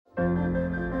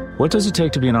What does it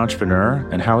take to be an entrepreneur,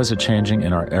 and how is it changing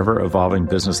in our ever-evolving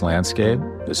business landscape?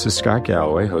 This is Scott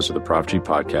Galloway, host of the Prop G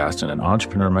podcast and an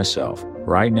entrepreneur myself.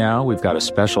 Right now, we've got a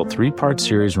special 3-part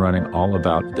series running all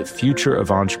about the future of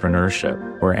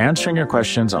entrepreneurship. We're answering your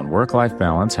questions on work-life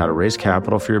balance, how to raise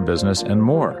capital for your business, and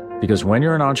more. Because when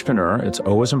you're an entrepreneur, it's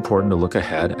always important to look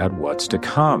ahead at what's to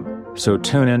come. So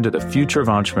tune in to the Future of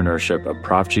Entrepreneurship, a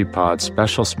Prop G Pod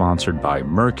special sponsored by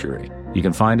Mercury. You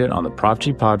can find it on the Prop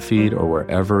G Pod feed or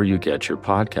wherever you get your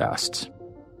podcasts.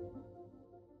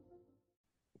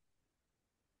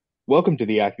 Welcome to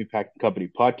the Acme Pack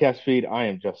Company podcast feed. I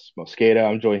am Justice Mosqueda.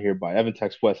 I'm joined here by Evan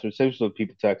Tex Western. Say what's up,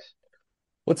 people, Tex.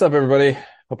 What's up, everybody?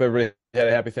 Hope everybody had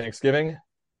a happy Thanksgiving.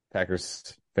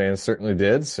 Packers fans certainly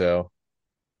did, so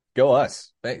go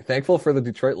us. Thankful for the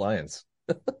Detroit Lions.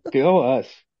 Go us.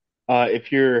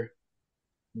 If you're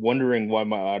wondering why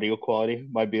my audio quality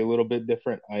might be a little bit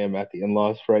different, I am at the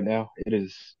in-laws right now. It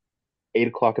is 8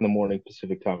 o'clock in the morning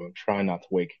Pacific time. I'm trying not to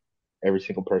wake every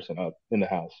single person up in the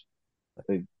house. I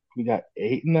think we got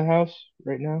 8 in the house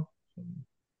right now.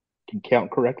 Can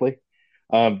count correctly.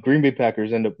 Green Bay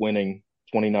Packers end up winning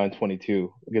 29-22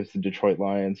 against the Detroit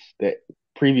Lions. The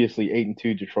previously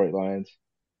 8-2 Detroit Lions.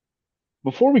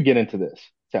 Before we get into this,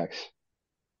 Tex,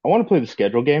 I want to play the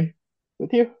schedule game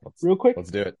with you real quick.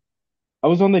 Let's do it. I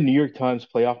was on the New York Times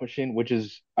playoff machine, which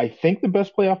is, I think, the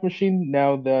best playoff machine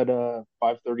now that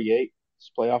 538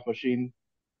 playoff machine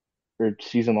or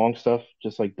season-long stuff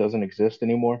just like doesn't exist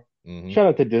anymore. Mm-hmm. Shout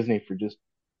out to Disney for just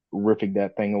ripping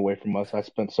that thing away from us. I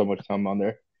spent so much time on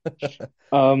there.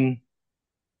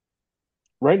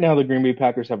 Right now, the Green Bay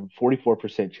Packers have a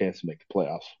 44% chance to make the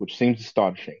playoffs, which seems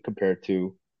astonishing compared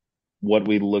to what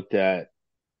we looked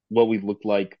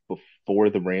like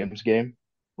before the Rams game,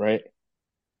 right?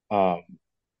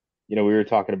 We were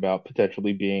talking about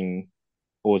potentially being,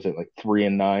 what was it, like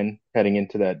 3-9 heading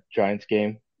into that Giants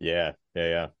game. Yeah.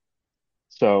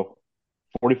 So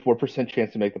 44%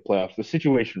 chance to make the playoffs. The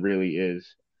situation really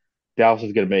is Dallas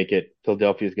is going to make it.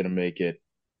 Philadelphia is going to make it.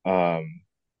 The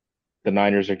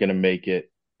Niners are going to make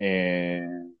it.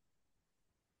 And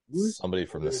somebody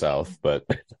from the South, but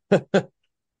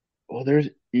well, there's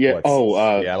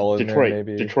Seattle in Detroit. there,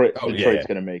 maybe? Detroit's Yeah.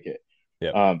 going to make it.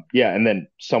 Yeah. And then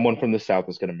someone from the South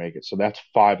is going to make it. So that's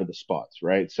 5 of the spots,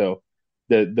 right? So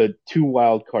the 2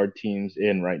 wild card teams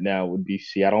in right now would be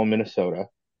Seattle and Minnesota.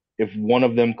 If one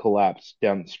of them collapsed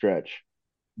down the stretch,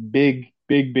 big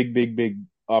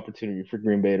opportunity for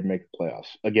Green Bay to make the playoffs.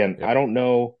 Again, Yep. I don't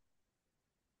know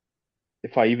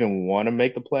if I even want to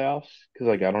make the playoffs because,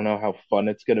 like, I don't know how fun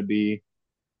it's going to be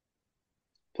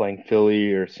playing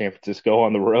Philly or San Francisco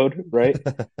on the road, right?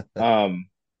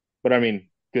 But I mean,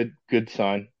 good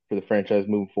sign for the franchise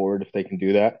moving forward if they can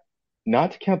do that.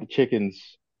 Not to count the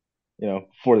chickens,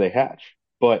 before they hatch.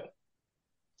 But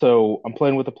so I'm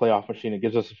playing with the playoff machine. It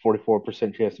gives us a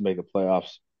 44% chance to make the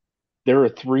playoffs. There are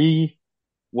 3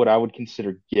 what I would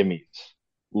consider gimmies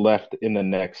left in the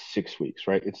next 6 weeks,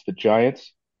 right? It's the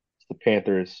Giants, it's the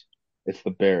Panthers, it's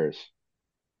the Bears.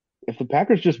 If the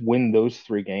Packers just win those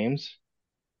 3 games,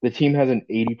 the team has an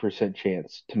 80%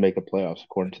 chance to make the playoffs,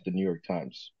 according to the New York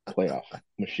Times playoff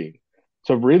machine.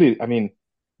 So really, I mean,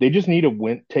 they just need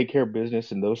to take care of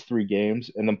business in those 3 games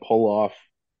and then pull off,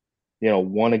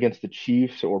 one against the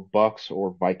Chiefs or Bucks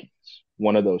or Vikings,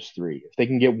 one of those 3. If they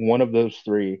can get one of those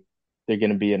 3, they're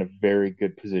going to be in a very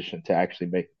good position to actually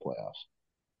make the playoffs.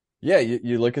 Yeah,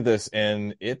 you look at this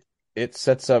and it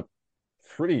sets up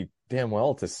pretty damn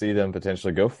well to see them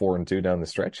potentially go 4-2 down the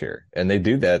stretch here. And they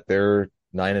do that. They're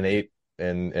 9-8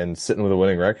 and sitting with a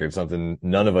winning record, something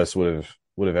none of us would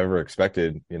have ever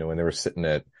expected, when they were sitting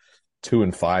at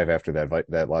 2-5 after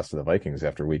that loss to the Vikings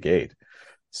after week 8.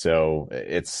 So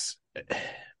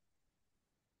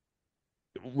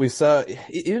we saw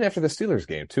even after the Steelers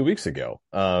game 2 weeks ago,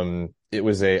 it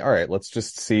was all right, let's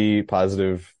just see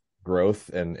positive growth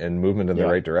and movement in the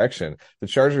right direction. The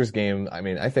Chargers game, I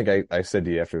mean, I think I said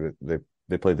to you after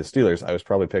they played the Steelers, I was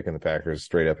probably picking the Packers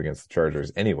straight up against the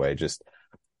Chargers anyway, just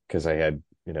because I had,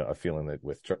 a feeling that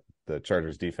with the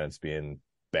Chargers defense being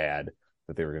bad,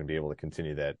 that they were going to be able to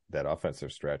continue that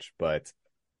offensive stretch. But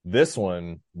this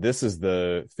feels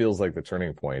like the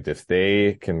turning point. If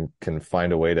they can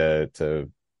find a way to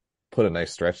put a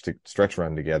nice stretch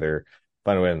run together,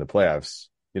 find a way in the playoffs,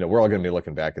 we're all going to be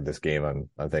looking back at this game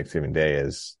on Thanksgiving Day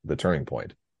as the turning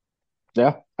point.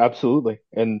 Yeah, absolutely.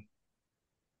 And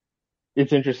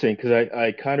it's interesting because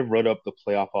I kind of wrote up the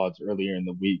playoff odds earlier in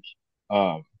the week.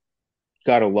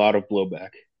 Got a lot of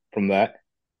blowback from that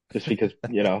just because,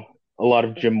 a lot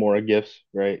of Jim Mora gifts,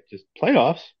 right? Just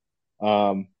playoffs.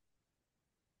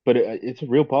 But it's a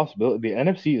real possibility. The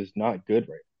NFC is not good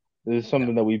right now. This is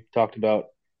something that we've talked about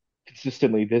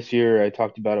consistently this year. I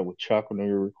talked about it with Chuck when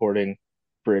we were recording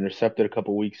for Intercepted a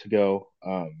couple weeks ago.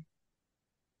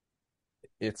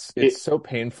 It's It so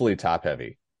painfully top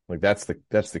heavy. Like that's the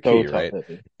so key, top right?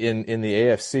 heavy. In the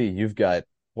AFC, you've got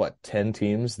what, 10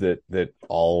 teams that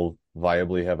all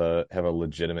viably have a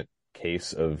legitimate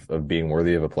case of being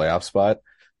worthy of a playoff spot.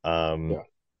 Um Yeah,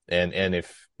 and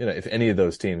if if any of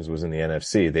those teams was in the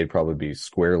NFC, they'd probably be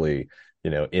squarely,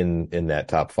 in that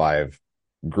top five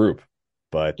group.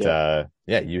 But yeah.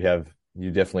 yeah, you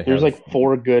definitely There's have. like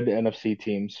four good NFC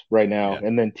teams right now, Yeah.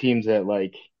 and then teams that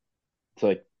like it's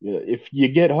like if you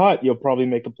get hot, you'll probably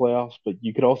make the playoffs, but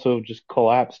you could also just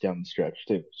collapse down the stretch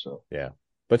too. So Yeah.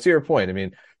 But to your point, I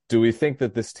mean, do we think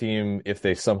that this team, if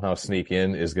they somehow sneak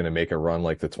in, is going to make a run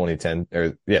like the 2010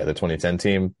 or yeah, the 2010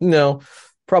 team? No,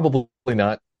 probably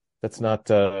not. That's not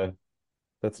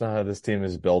that's not how this team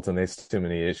is built, and they have too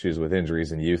many issues with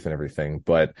injuries and youth and everything.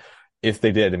 But if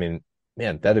they did, I mean,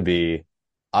 man, that'd be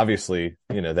obviously,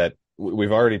 that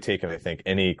we've already taken, I think,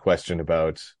 any question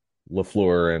about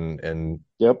LaFleur and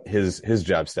yep, his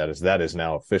job status. That is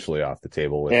now officially off the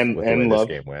table with the way and this Love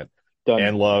game went. done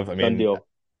And Love, I done mean, deal.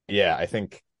 yeah, I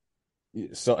think Ben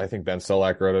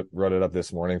Solak wrote it up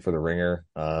this morning for the Ringer,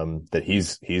 that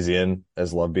he's in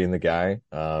as Love being the guy.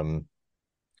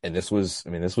 And this was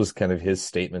kind of his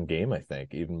statement game, I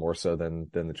think, even more so than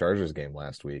the Chargers game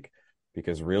last week,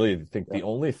 because really I think Yeah. the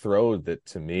only throw that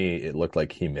to me it looked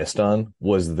like he missed on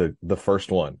was the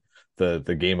first one,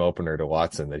 the game opener to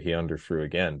Watson that he underthrew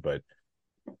again, but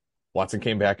Watson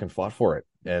came back and fought for it,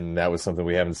 and that was something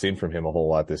we haven't seen from him a whole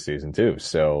lot this season too.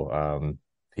 So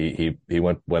he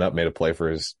went up, made a play for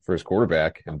his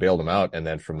quarterback, and bailed him out, and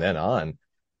then from then on,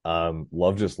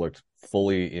 Love just looked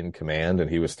fully in command, and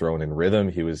he was throwing in rhythm.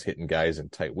 He was hitting guys in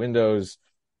tight windows,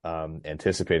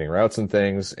 anticipating routes and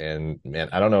things. And man,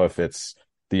 I don't know if it's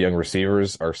the young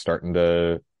receivers are starting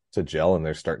to gel and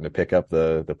they're starting to pick up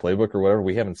the playbook or whatever.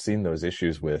 We haven't seen those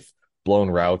issues with blown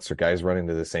routes or guys running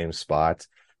to the same spot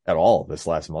at all this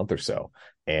last month or so.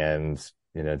 And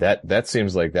that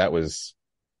seems like that was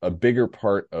a bigger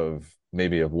part of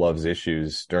maybe of Love's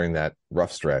issues during that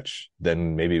rough stretch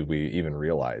than maybe we even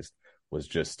realized, was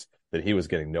just that he was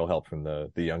getting no help from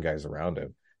the young guys around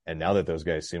him. And now that those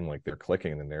guys seem like they're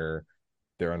clicking and they're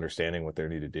understanding what they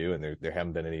need to do, and there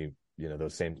haven't been any,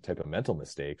 those same type of mental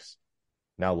mistakes.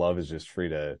 Now Love is just free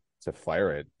to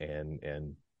fire it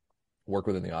and work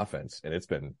within the offense. And it's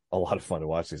been a lot of fun to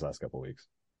watch these last couple of weeks.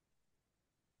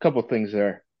 Couple things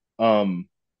there.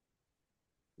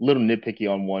 Little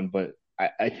nitpicky on one, but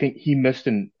I think he missed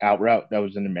an out route that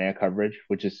was in the man coverage,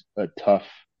 which is a tough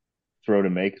throw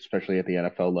to make, especially at the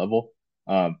NFL level.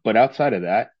 But outside of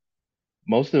that,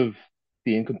 most of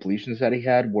the incompletions that he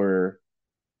had were,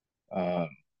 um,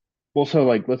 well, so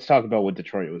like let's talk about what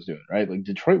Detroit was doing, right? Like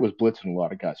Detroit was blitzing a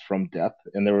lot of guys from depth,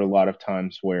 and there were a lot of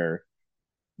times where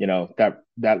that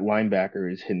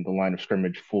linebacker is hitting the line of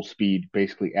scrimmage full speed,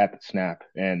 basically at the snap,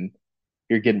 and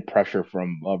you're getting pressure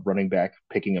from a running back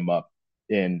picking him up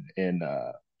in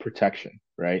protection,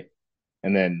 right?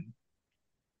 And then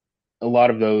a lot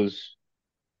of those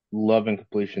love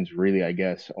incompletions really, I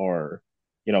guess, are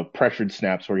pressured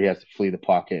snaps where he has to flee the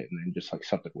pocket and then just like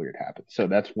something weird happens. So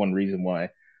that's one reason why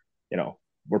you know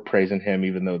we're praising him,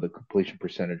 even though the completion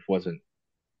percentage wasn't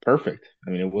perfect.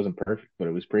 I mean, it wasn't perfect, but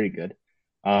it was pretty good.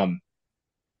 Um,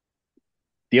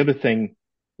 the other thing,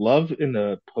 Love in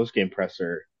the post game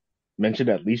presser mentioned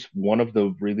at least one of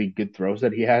the really good throws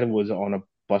that he had was on a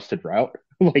busted route.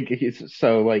 Like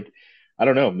I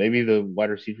don't know, maybe the wide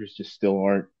receivers just still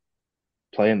aren't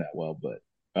playing that well, but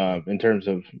in terms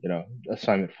of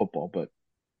assignment football, but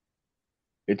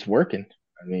it's working.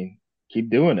 I mean, keep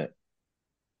doing it.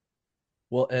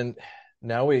 Well, and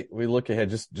now we look ahead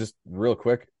just real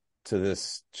quick to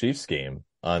this Chiefs game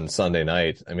on Sunday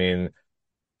night. I mean,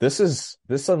 this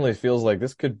suddenly feels like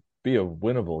this could be a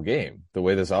winnable game. The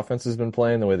way this offense has been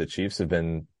playing, the way the Chiefs have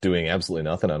been doing absolutely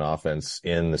nothing on offense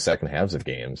in the second halves of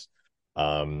games.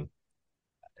 Um,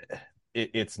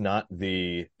 it's not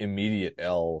the immediate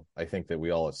L I think that we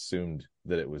all assumed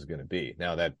that it was going to be.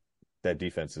 Now that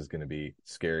defense is going to be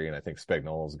scary, and I think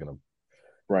Spagnuolo is going to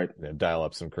Right. dial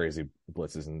up some crazy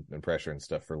blitzes and pressure and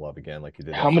stuff for Love again, like he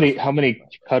did How that many first how week. many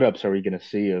cut ups are we going to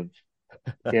see of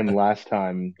him last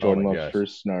time, Oh my Jordan Love's gosh,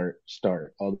 first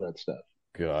start, all that stuff?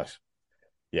 gosh,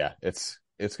 yeah, it's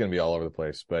going to be all over the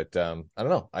place. But I don't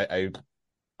know. I'm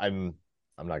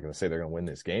I'm not going to say they're going to win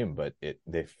this game, but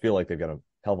they feel like they've got a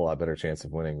hell of a lot better chance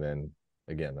of winning than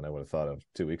I would have thought of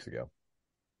 2 weeks ago.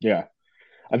 Yeah.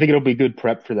 I think it'll be good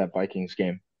prep for that Vikings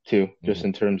game too, just Mm-hmm.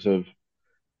 in terms of,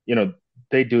 you know,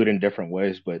 they do it in different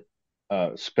ways, but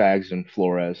Spags and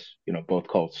Flores, both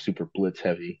called super blitz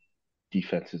heavy.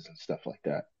 defenses and stuff like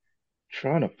that.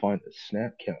 Trying to find the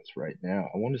snap counts right now.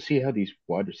 I want to see how these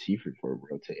wide receivers were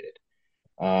rotated.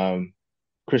 Um,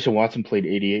 Christian Watson played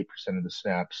 88% of the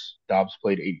snaps. Dobbs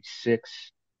played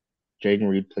 86. Jaden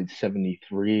Reed played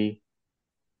 73.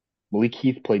 Malik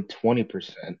Heath played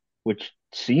 20%, which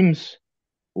seems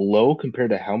low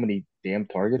compared to how many damn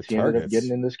The targets he ended up getting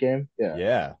targets. in this game. Yeah.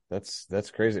 Yeah,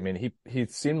 that's crazy. I mean, he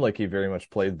seemed like he very much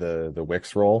played the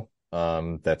Wicks role.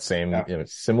 That same, Yeah.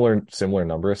 similar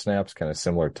number of snaps, kind of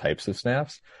similar types of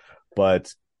snaps.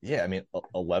 But yeah, I mean,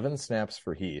 11 snaps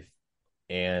for Heath,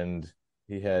 and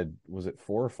he had, was it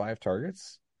 4 or 5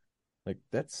 targets? Like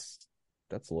that's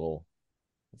a little,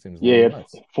 that seems a Yeah, he little had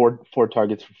nuts. four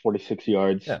targets for 46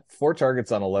 yards. Yeah, 4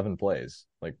 targets on 11 plays.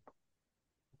 Like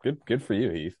good for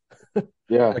you, Heath.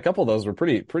 Yeah. A couple of those were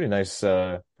pretty nice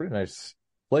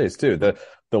plays too.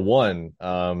 The one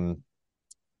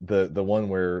the one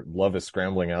where Love is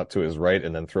scrambling out to his right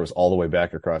and then throws all the way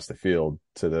back across the field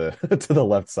to the to the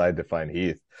left side to find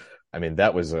Heath. I mean,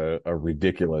 that was a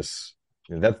ridiculous,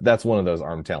 that's one of those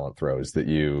arm talent throws that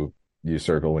you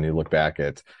circle when you look back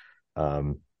at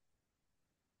um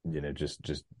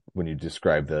just when you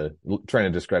describe trying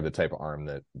to describe the type of arm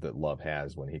that Love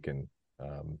has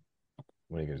um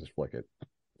when he can just flick it.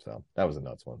 So that was a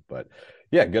nuts one. But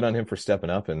yeah, good on him for stepping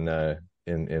up and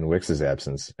in Wicks's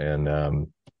absence and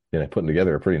putting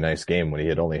together a pretty nice game when he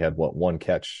had only had one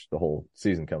catch the whole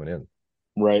season coming in.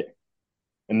 Right.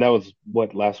 And that was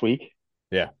what, last week?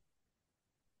 Yeah.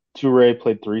 Toure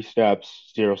played 3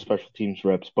 snaps, 0 special teams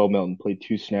reps. Bo Melton played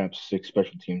 2 snaps, 6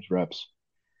 special teams reps.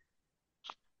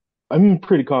 I'm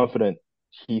pretty confident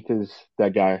Heath is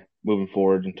that guy moving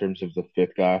forward in terms of the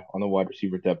fifth guy on the wide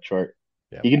receiver depth chart.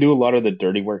 Yeah. He can do a lot of the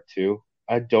dirty work too.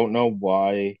 I don't know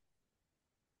why.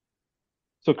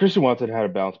 So Christian Watson had a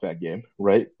bounce back game,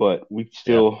 right? But we Yeah.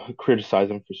 still criticize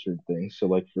him for certain things. So,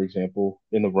 like for example,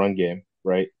 in the run game,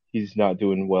 right? He's not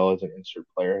doing well as an insert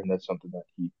player, and that's something that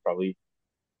he probably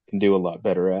can do a lot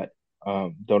better at.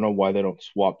 Don't know why they don't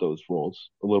swap those roles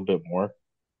a little bit more.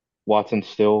 Watson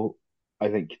still, I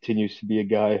think, continues to be a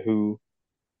guy who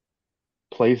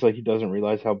plays like he doesn't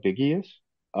realize how big he is.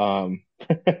 Um,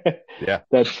 Yeah.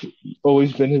 that's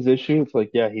always been his issue. It's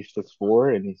like, yeah, he's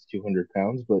 6'4" and he's 200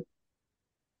 pounds, but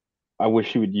I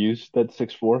wish he would use that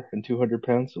 6'4" and 200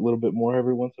 pounds a little bit more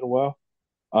every once in a while.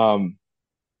 Um,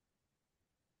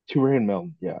 Toure and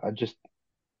Melton, yeah, I'm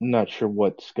not sure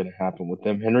what's going to happen with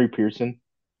them. Henry Pearson,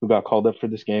 who got called up for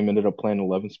this game, ended up playing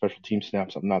 11 special team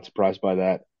snaps. I'm not surprised by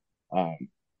that. Um,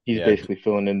 he's Yeah. basically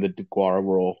filling in the DeGuara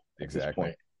role at this Exactly.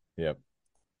 point. Yep.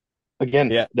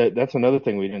 Again, Yeah. that's another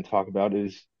thing we didn't talk about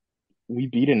is we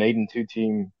beat an 8-2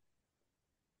 team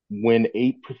when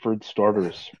 8 preferred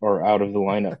starters are out of the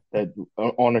lineup that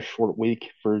on a short week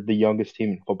for the youngest team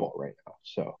in football right now.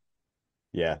 So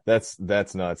Yeah, that's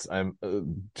nuts. I'm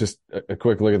just a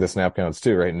quick look at the snap counts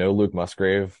too, right? No Luke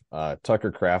Musgrave.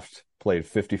 Tucker Kraft played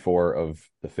 54 of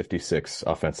the 56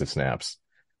 offensive snaps.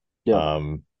 yeah,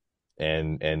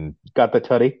 And got the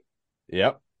tutty.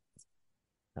 yep,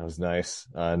 that was nice.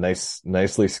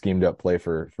 Nicely schemed up play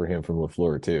for him from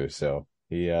LaFleur too. So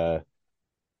he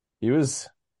was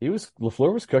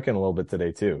LaFleur was cooking a little bit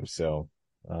today too. So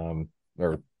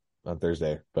or on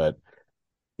Thursday, but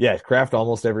yeah, Kraft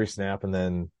almost every snap, and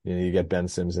then you get Ben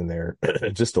Sims in there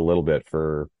just a little bit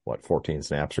for 14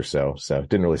 snaps or so. So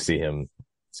didn't really see him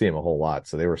a whole lot.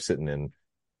 So they were sitting in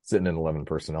 11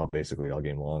 personnel basically all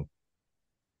game long.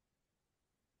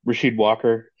 Rasheed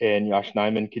Walker and Josh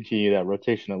Nyman continue that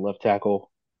rotation at left tackle.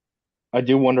 I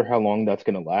do wonder how long that's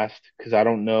going to last because I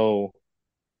don't know.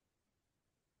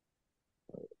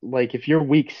 Like, if you're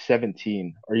week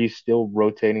 17, are you still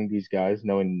rotating these guys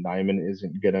knowing Nyman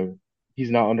isn't going to, he's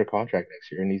not under contract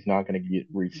next year and he's not going to get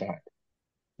re signed?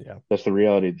 Yeah, That's the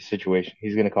reality of the situation.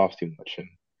 He's going to cost too much. And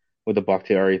with the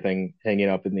Bakhtiari thing hanging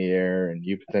up in the air and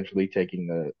you potentially taking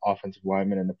the offensive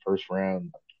lineman in the first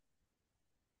round,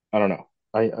 I don't know.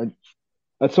 I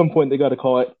at some point they got to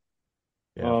call it.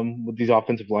 yeah, With these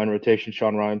offensive line rotations,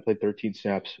 Sean Ryan played 13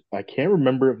 snaps. I can't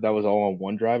remember if that was all on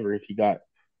one drive or if he got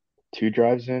 2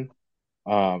 drives in.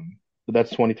 But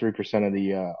that's 23% of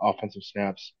the offensive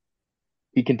snaps.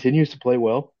 He continues to play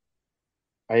well.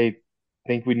 I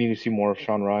think we need to see more of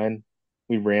Sean Ryan.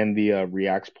 We ran the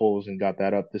Reacts polls and got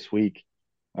that up this week.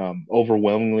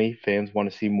 Overwhelmingly, fans want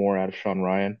to see more out of Sean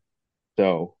Ryan.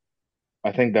 So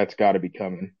I think that's got to be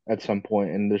coming at some point,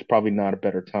 and there's probably not a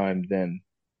better time than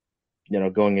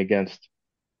going against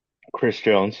Chris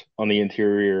Jones on the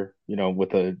interior,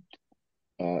 with a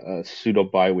pseudo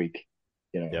bye week,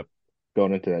 yep,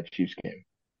 going into that Chiefs game.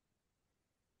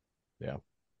 yeah.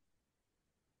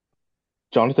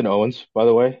 Jonathan Owens, by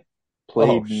the way,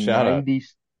 played shut up.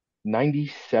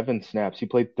 97 snaps. He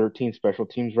played 13 special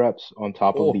teams reps on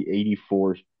top of Oh, the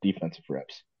 84 defensive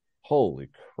reps. holy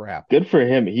crap. Good for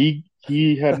him. He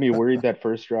had me worried that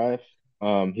first drive.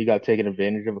 He got taken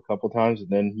advantage of a couple times, and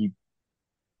then he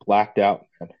blacked out.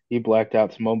 He blacked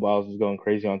out. Simone Biles was going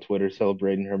crazy on Twitter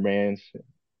celebrating her man's.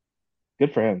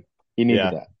 Good for him. He needed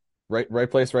Yeah. that.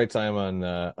 Right place, right time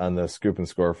on the scoop and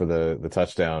score for the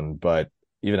touchdown. But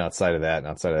even outside of that and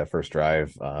outside of that first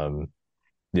drive,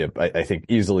 yeah, I think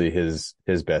easily his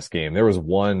best game. There was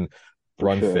one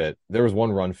run Sure. fit. There was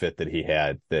one run fit that he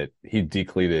had that he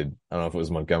decleated. I don't know if it was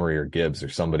Montgomery or Gibbs or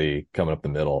somebody coming up the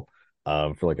middle,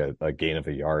 for like a gain of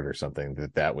a yard or something.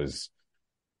 That was.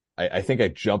 I think I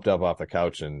jumped up off the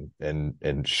couch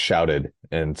and shouted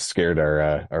and scared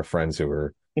our friends who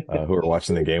were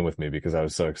watching the game with me because I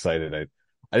was so excited.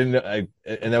 I didn't know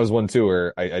and that was one too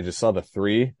where I just saw the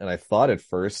 3 and I thought at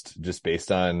first just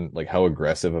based on like how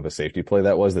aggressive of a safety play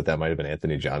that was that might have been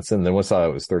Anthony Johnson. Then once I saw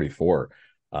it was 34,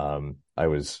 I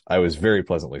was very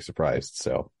pleasantly surprised.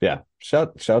 So yeah,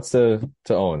 shouts to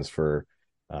Owens for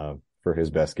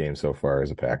his best game so far as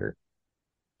a Packer.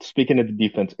 Speaking of the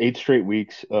defense, 8 straight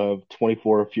weeks of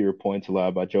 24 or fewer points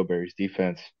allowed by Joe Barry's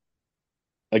defense.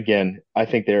 Again, I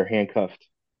think they're handcuffed.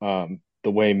 The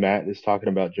way Matt is talking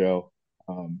about Joe,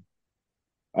 um,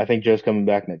 I think Joe's coming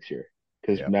back next year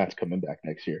because Yeah, Matt's coming back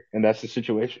next year, and that's the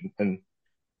situation. And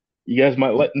you guys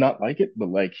might not like it, but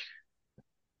like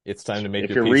it's time to make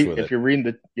your peace with it. if you're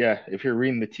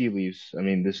reading the tea leaves, I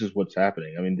mean, this is what's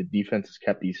happening. I mean, the defense has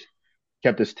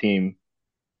kept this team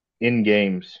in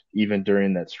games even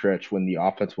during that stretch when the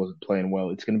offense wasn't playing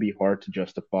well. It's going to be hard to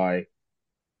justify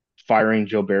firing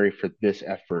Joe Barry for this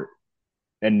effort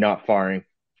and not firing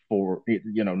for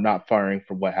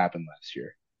what happened last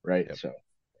year, right? Yep. So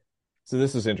So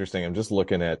this is interesting. I'm just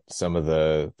looking at some of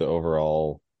the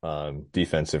overall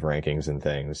defensive rankings and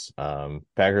things.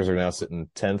 Packers are now sitting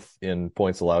 10th in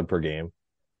points allowed per game,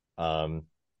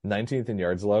 19th in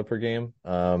yards allowed per game.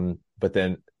 But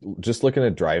then just looking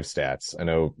at drive stats, I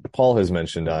know Paul has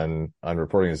mentioned on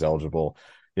reporting as eligible,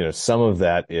 some of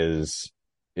that is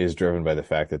driven by the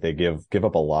fact that they give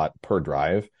up a lot per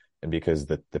drive, and because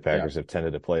the Packers have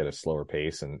tended to play at a slower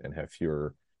pace and have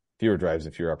fewer drives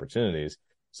and fewer opportunities.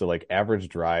 So like average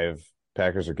drive,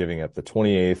 Packers are giving up the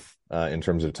 28th in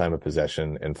terms of time of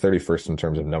possession and 31st in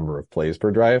terms of number of plays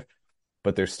per drive,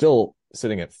 but they're still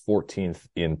sitting at 14th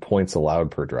in points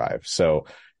allowed per drive. So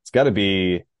it's got to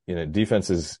be, defense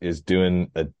is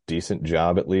doing a decent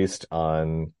job at least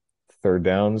on third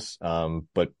downs,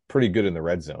 but pretty good in the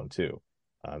red zone too.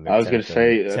 I was going to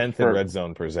say 10th in red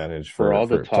zone percentage for all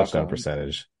the for talk touchdown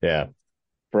percentage. Yeah.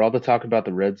 For all the talk about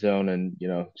the red zone, and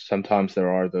sometimes there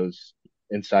are those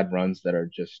inside runs that are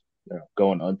just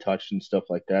going untouched and stuff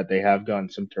like that. They have gotten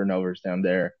some turnovers down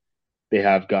there. They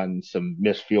have gotten some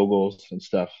missed field goals and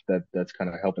stuff that's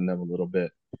kind of helping them a little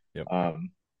bit. Yep.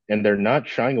 And they're not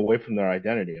shying away from their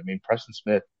identity. I mean, Preston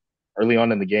Smith early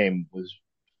on in the game was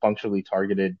functionally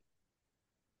targeted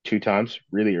 2 times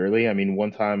really early. I mean,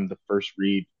 one time the first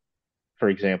read, for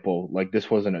example, like this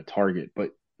wasn't a target,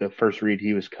 but the first read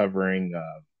he was covering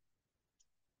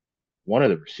one of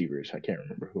the receivers. I can't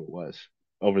remember who it was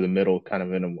over the middle, kind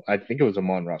of I think it was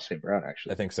Amon-Ra St. Brown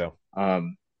actually. I think so.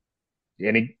 And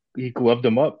he gloved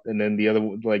him up, and then the other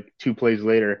like 2 plays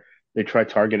later, they try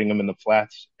targeting him in the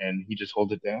flats, and he just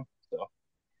holds it down. So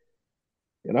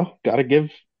got to give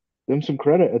them some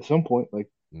credit at some point. Like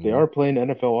they are playing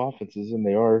NFL offenses, and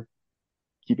they are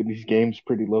keeping these games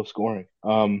pretty low scoring.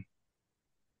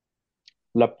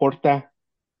 Laporta,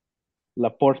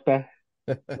 Laporta.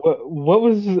 What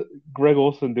was Greg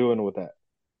Olson doing with that?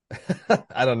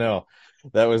 I don't know.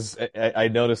 That was I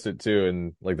noticed it too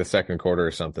in like the second quarter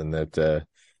or something that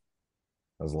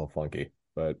was a little funky,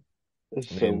 but It's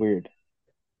so weird.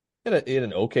 He had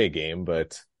an okay game,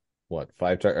 but what, He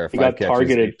five got catches,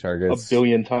 targeted 8 targets, 1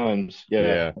 billion times.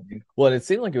 Yeah. Well, and it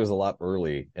seemed like it was a lot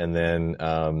early, and then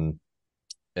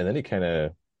he kind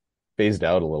of phased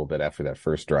out a little bit after that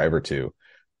first drive or two.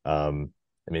 I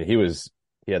mean,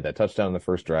 he had that touchdown in the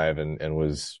first drive and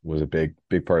was a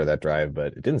big part of that drive,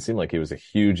 but it didn't seem like he was a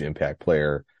huge impact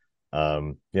player,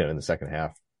 in the second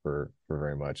half for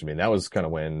very much. I mean, that was kind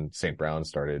of when St. Brown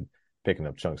started picking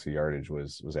up chunks of yardage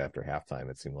was after halftime.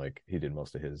 It seemed like he did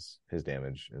most of his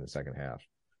damage in the second half.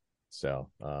 So,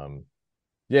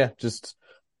 just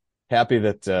happy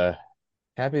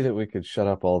that we could shut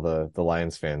up all the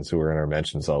Lions fans who were in our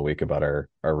mentions all week about our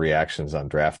reactions on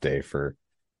draft day for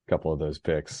a couple of those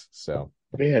picks. So,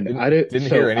 man, I didn't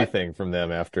hear anything from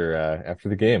them after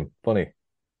the game. Funny.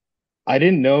 I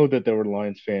didn't know that there were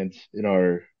Lions fans in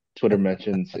our Twitter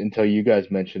mentions until you guys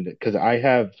mentioned it, because I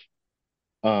have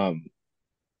Um,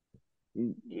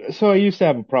 so I used to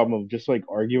have a problem of just like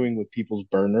arguing with people's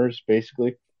burners,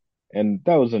 basically, and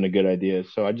that wasn't a good idea.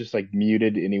 So I just like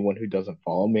muted anyone who doesn't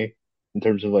follow me in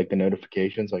terms of like the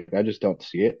notifications. Like I just don't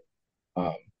see it.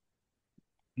 Um,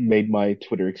 Made my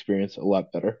Twitter experience a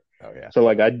lot better. Oh yeah. So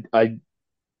like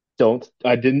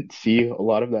I didn't see a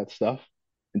lot of that stuff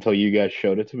until you guys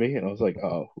showed it to me, and I was like,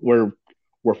 oh, we're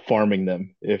farming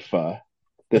them if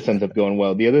this ends up going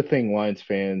well. The other thing Lions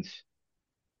fans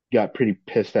got pretty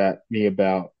pissed at me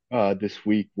about this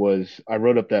week was I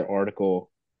wrote up that article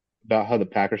about how the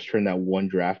Packers turned that one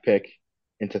draft pick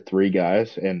into three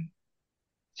guys, and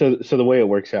so the way it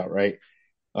works out, right?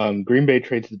 Green Bay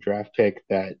trades the draft pick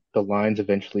that the Lions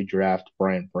eventually draft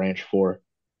Brian Branch for,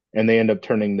 and they end up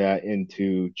turning that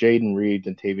into Jaden Reed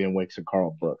and Tavian Wicks and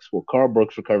Carl Brooks. Well, Carl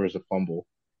Brooks recovers a fumble,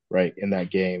 right, in that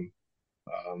game.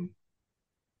 Um,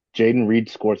 Jaden Reed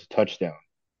scores a touchdown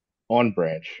on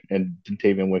Branch, and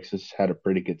Tavian Wicks has had a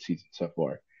pretty good season so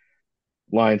far.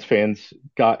 Lions fans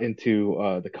got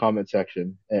into the comment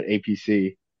section at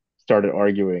APC, started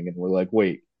arguing, and were like,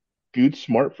 "Wait, Good's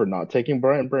smart for not taking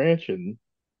Brian Branch," and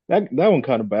that one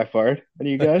kind of backfired. And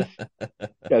you guys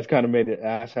kind of made an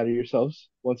ass out of yourselves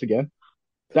once again.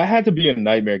 That had to be a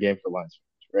nightmare game for Lions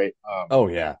fans, right? Oh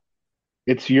yeah.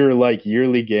 It's your like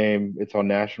yearly game. It's on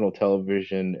national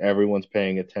television. Everyone's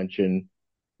paying attention,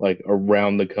 like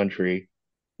around the country.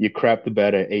 You crap the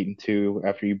bed at 8-2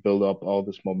 after you build up all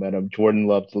this momentum. Jordan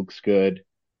Love looks good.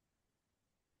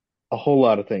 A whole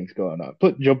lot of things going on.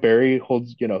 But Joe Barry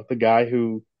holds, the guy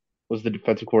who was the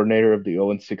defensive coordinator of the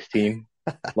 0-16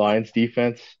 Lions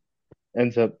defense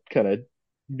ends up kind of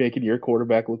making your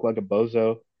quarterback look like a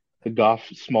bozo. The Goff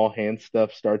small hand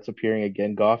stuff starts appearing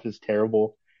again. Goff is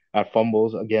terrible at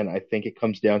fumbles. Again, I think it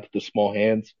comes down to the small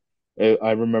hands.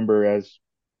 I remember as,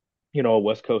 a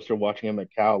West Coaster watching him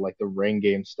at Cal, like the rain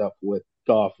game stuff with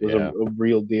Goff was Yeah. a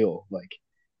real deal. Like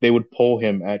they would pull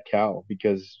him at Cal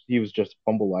because he was just a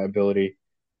fumble liability.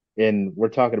 And we're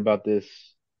talking about this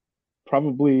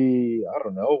probably, I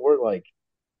don't know, we're like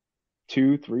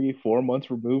 2, 3, 4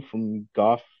 months removed from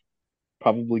Goff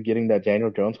probably getting that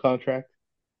Daniel Jones contract.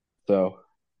 So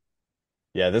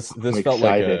Yeah, I'm this felt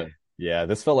like excited.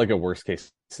 a worst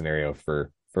case scenario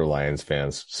for Lions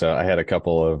fans. So I had a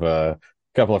couple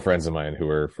of friends of mine who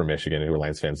were from Michigan who were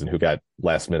Lions fans and who got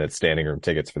last minute standing room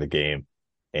tickets for the game.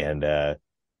 And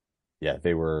yeah,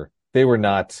 they were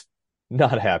not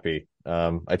happy.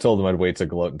 I told them I'd wait to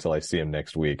gloat until I see him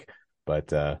next week,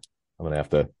 but I'm gonna have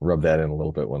to rub that in a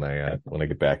little bit when I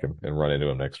get back and run into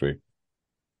him next week.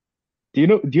 Do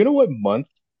you know what month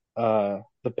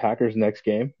the Packers next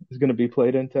game is going to be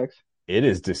played in, Tex? It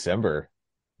is December.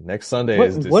 Next Sunday What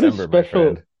is what is December, my special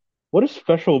friend. what is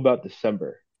special about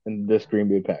December in this Green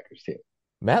Bay Packers team?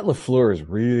 Matt LaFleur is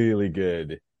really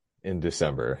good in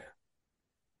December.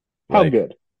 How Like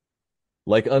good?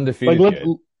 like Like undefeated let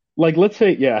good. like let's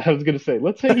say, yeah, I was going to say,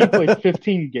 let's say he played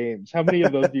 15 games. How many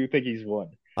of those do you think he's won?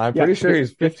 I'm Yeah, pretty sure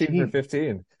he's 15 for 15.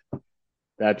 15.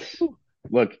 That's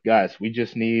Look, guys, we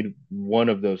just need one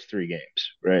of those three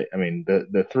games, right? I mean,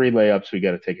 the three layups, we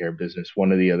got to take care of business.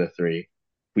 One of the other three. If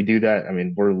we do that, I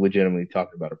mean, we're legitimately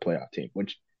talking about a playoff team,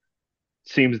 which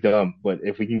seems dumb, but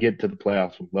if we can get to the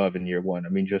playoffs with Love in year one, I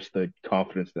mean, just the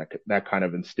confidence that kind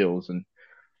of instills, and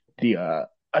the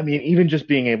I mean, even just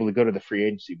being able to go to the free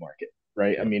agency market,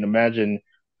 right? I Yep. mean, imagine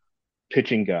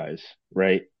pitching guys,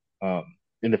 right? Um,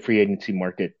 in the free agency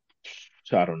market,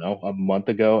 so I don't know, a month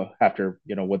ago, after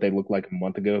what they looked like a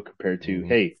month ago, compared to, Mhm.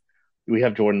 hey, we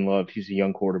have Jordan Love, he's a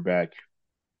young quarterback,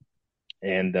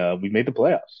 and we made the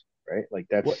playoffs, right? Like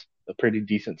What that's a pretty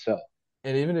decent sell.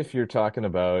 and even if you're talking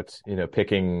about,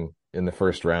 picking in the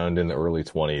first round in the early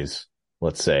 20s,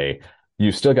 let's say,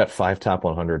 you've still got five top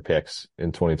 100 picks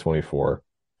in 2024.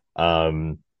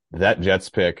 Um, that Jets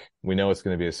pick, we know it's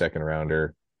going to be a second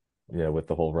rounder, with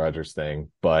the whole Rodgers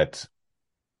thing, but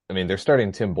I mean, they're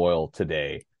starting Tim Boyle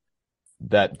today.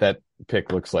 That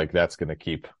pick looks like that's going to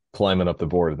keep climbing up the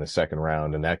board in the second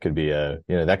round, and that could be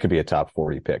a top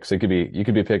 40 pick. So you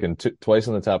could be picking twice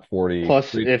in the top 40,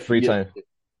 Plus, if three you, times.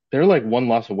 they're like one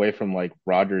loss away from like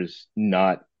Rodgers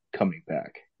not coming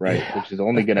back, right? Yeah. Which is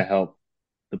only going to help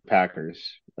the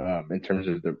Packers in terms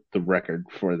of the record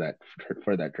for that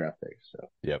draft pick. So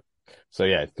Yep. So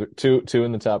yeah, two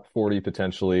in the top 40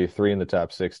 potentially, three in the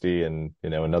top 60, and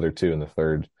another two in the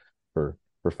third for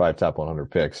five top 100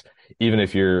 picks. Even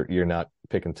if you're not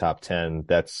picking top 10,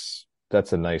 that's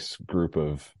a nice group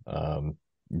of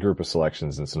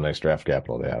selections and some nice draft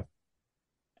capital to have.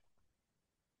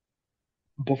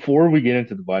 before we get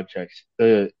into the vibe checks,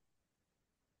 the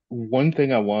one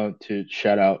thing I want to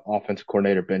shout out offensive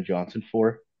coordinator Ben Johnson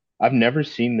for. I've never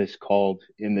seen this called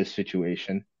in this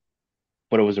situation,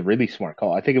 but it was a really smart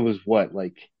call. I think it was what,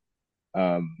 like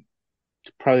um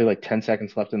probably like 10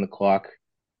 seconds left in the clock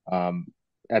um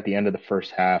at the end of the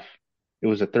first half. It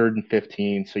was a 3rd and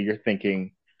 15, so you're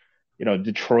thinking,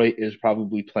 Detroit is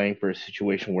probably playing for a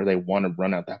situation where they want to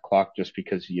run out that clock just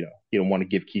because, you don't want to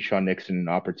give Keyshawn Nixon an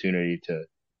opportunity to,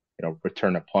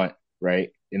 return a punt, right?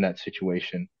 In that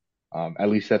situation. At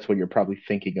least that's what you're probably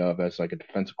thinking of as like a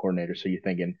defensive coordinator. So you're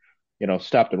thinking,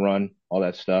 stop the run, all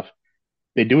that stuff.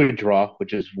 They do a draw,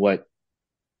 which is what,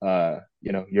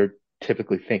 you're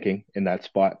typically thinking in that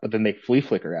spot, but then they flea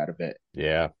flicker out of it.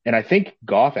 Yeah. And I think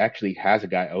Goff actually has a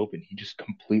guy open. He just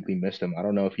completely missed him. I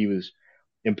don't know if he was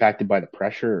impacted by the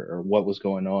pressure or what was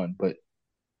going on, but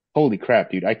holy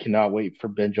crap, dude. I cannot wait for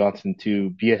Ben Johnson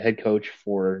to be a head coach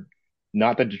for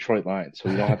not the Detroit Lions, so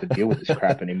we don't have to deal with this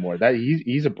crap anymore. That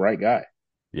he's a bright guy.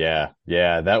 Yeah.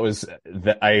 Yeah. That was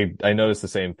that I noticed the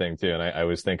same thing too. And I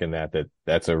was thinking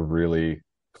that's a really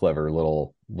clever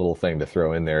little thing to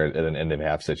throw in there at an end of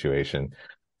half situation.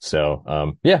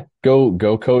 So, yeah,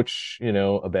 go coach, an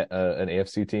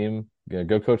AFC team.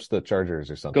 Go coach the Chargers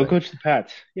or Go something. coach the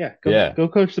Pats. Yeah, Yeah. go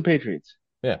coach the Patriots.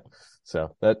 Yeah.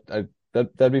 So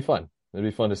that'd be fun. It'd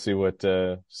be fun to see what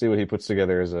he puts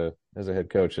together as a head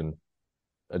coach in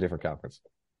a different conference.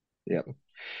 Yeah.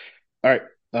 All right.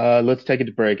 Let's take it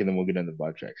to break and then we'll get into the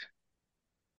vibe checks.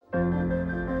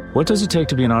 What does it take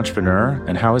to be an entrepreneur,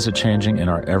 and how is it changing in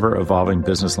our ever-evolving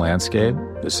business landscape?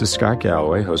 This is Scott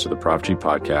Galloway, host of the Prop G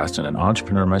podcast and an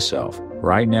entrepreneur myself.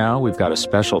 Right now, we've got a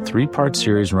special 3-part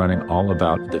series running all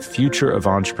about the future of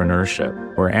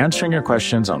entrepreneurship. We're answering your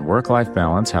questions on work-life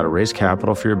balance, how to raise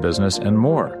capital for your business, and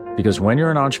more. Because when you're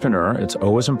an entrepreneur, it's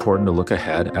always important to look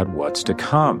ahead at what's to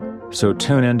come. So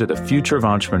tune in to the Future of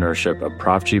Entrepreneurship, a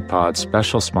Prop G Pod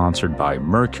special sponsored by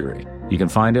Mercury. You can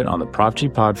find it on the Prop G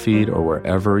Pod feed or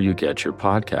wherever you get your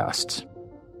podcasts.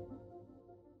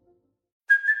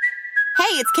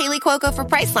 Hey, it's Kaylee Cuoco for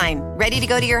Priceline. Ready to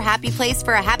go to your happy place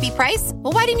for a happy price?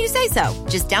 Well, why didn't you say so?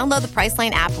 Just download the Priceline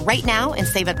app right now and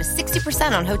save up to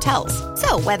 60% on hotels.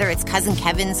 So whether it's Cousin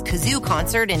Kevin's Kazoo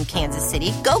concert in Kansas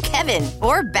City, go Kevin,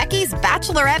 or Becky's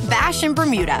Bachelorette Bash in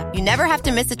Bermuda, you never have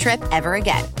to miss a trip ever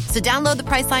again. So download the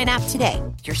Priceline app today.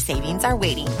 Your savings are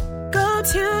waiting. Go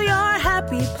to your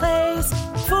happy place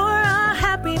for a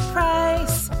happy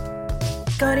price.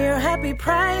 Go to your happy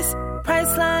price,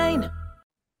 Priceline.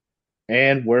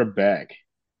 And we're back.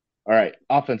 All right,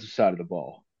 offensive side of the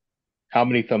ball. How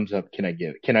many thumbs up can I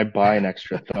give? Can I buy an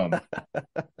extra thumb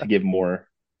to give more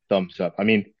thumbs up? I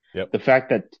mean, Yep. the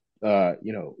fact that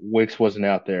Wicks wasn't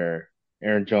out there,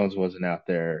 Aaron Jones wasn't out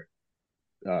there,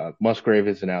 Musgrave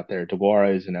isn't out there,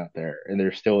 DeGuara isn't out there, and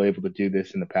they're still able to do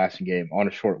this in the passing game on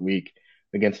a short week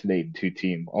against an 8-2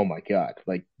 team. Oh my God.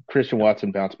 Like Christian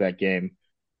Watson bounce back game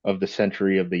of the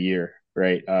century of the year,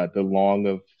 right? The long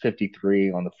of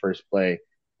 53 on the first play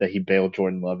that he bailed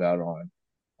Jordan Love out on.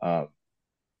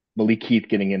 Malik Heath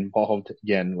getting involved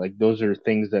again. Like those are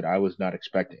things that I was not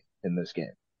expecting in this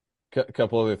game. A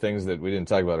couple other things that we didn't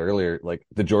talk about earlier, like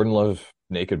the Jordan Love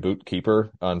naked boot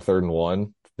keeper on 3rd and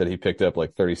 1 that he picked up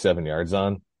like 37 yards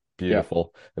on.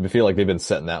 Beautiful. Yeah. I feel like they've been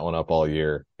setting that one up all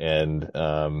year, and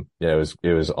it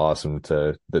was awesome.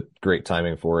 The great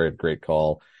timing for it, great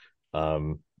call.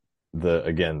 The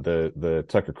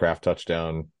Tucker Kraft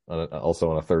touchdown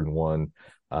also on a 3rd and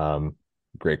 1,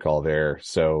 great call there.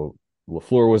 So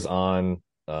LaFleur was on.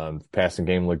 The passing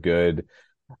game looked good.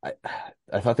 I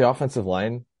thought the offensive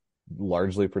line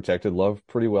largely protected Love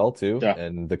pretty well too. Yeah.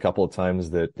 And the couple of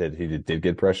times that he did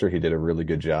get pressure, he did a really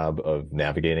good job of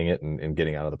navigating it and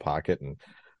getting out of the pocket and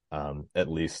at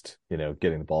least,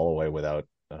 getting the ball away without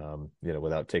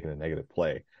taking a negative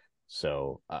play.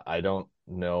 So I don't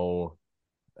know.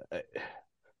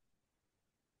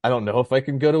 I don't know if I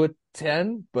can go to a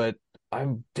 10, but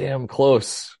I'm damn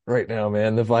close right now,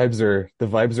 man. The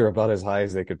vibes are about as high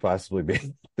as they could possibly be at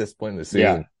this point in the season.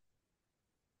 Yeah.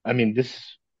 I mean, this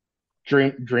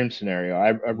dream scenario.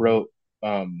 I wrote,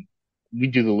 we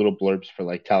do the little blurbs for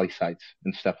like tally sites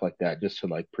and stuff like that, just to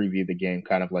like preview the game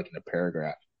kind of like in a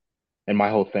paragraph. And my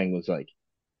whole thing was like,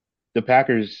 the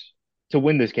Packers, to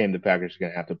win this game, the Packers are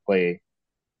going to have to play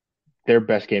their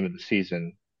best game of the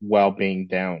season while being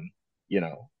down,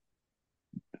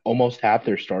 almost half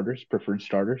their preferred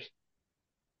starters.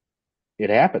 It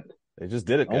happened. They just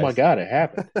did it, guys. Oh my God, it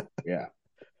happened. Yeah.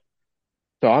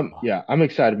 So I'm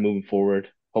excited moving forward.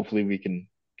 Hopefully we can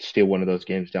steal one of those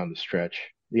games down the stretch.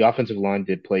 The offensive line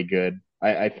did play good.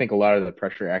 I think a lot of the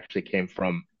pressure actually came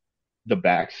from the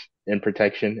backs in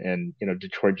protection and,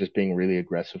 Detroit just being really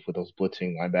aggressive with those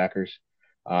blitzing linebackers.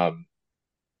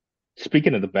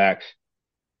 Speaking of the backs,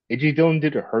 AJ Dillon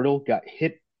did a hurdle, got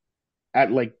hit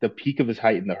at like the peak of his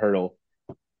height in the hurdle,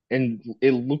 and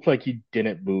it looked like he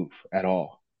didn't move at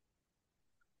all.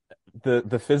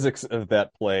 The physics of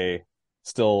that play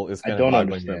still is I kind of don't boggling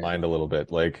my understand. mind a little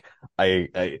bit. Like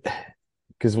I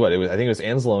because what it was, I think it was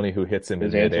Anzalone who hits him It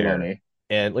was in midair, Anzalone.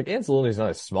 and like Anzalone's not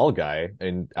a small guy,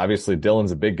 and obviously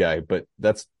Dylan's a big guy, but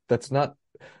that's not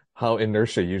how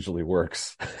inertia usually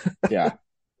works. Yeah.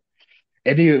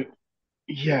 And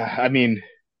yeah, I mean,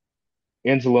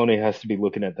 Anzalone has to be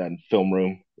looking at that in film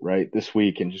room, right, this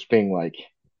week and just being like,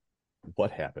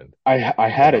 What happened? I What the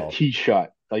had a hell? tee shot.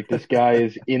 Like this guy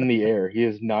is in the air. He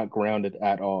is not grounded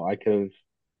at all. I could have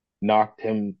knocked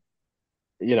him,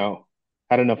 you know,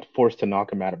 had enough force to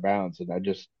knock him out of bounds, and I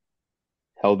just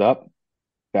held up.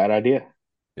 Bad idea.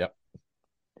 Yep,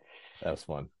 that was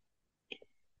fun.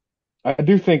 I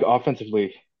do think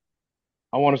offensively,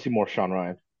 I want to see more Sean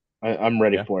Ryan. I'm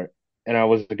ready Yeah. for it. And I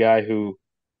was the guy who,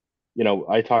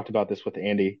 I talked about this with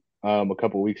Andy a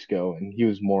couple weeks ago, and he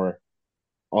was more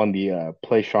on the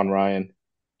play Sean Ryan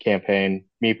campaign.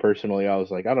 Me personally, I was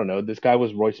like, I don't know. This guy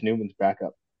was Royce Newman's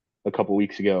backup a couple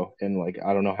weeks ago, and like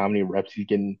I don't know how many reps he's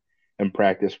getting in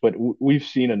practice, but we've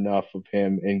seen enough of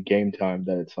him in game time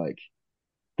that it's like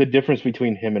the difference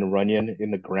between him and Runyon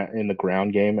in the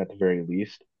ground game at the very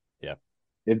least. Yeah.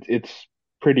 It's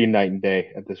pretty night and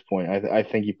day at this point. I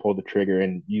think you pull the trigger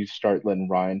and you start letting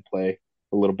Ryan play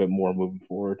a little bit more moving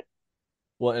forward.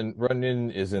 Well, and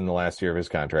Runyon is in the last year of his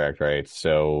contract, right?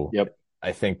 So Yep.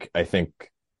 I think I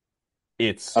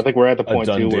it's think we're at the a point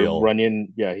done too where deal.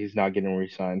 Runyon, yeah, he's not getting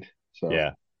re-signed. So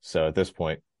Yeah. So at this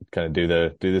point, kind of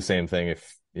do the same thing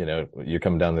if you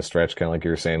come down the stretch, kind of like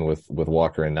you were saying with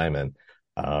Walker and Nyman.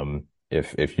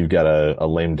 If you've got a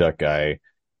lame duck guy,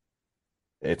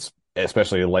 it's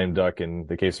especially a lame duck in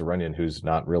the case of Runyon, who's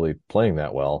not really playing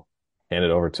that well, hand it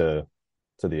over to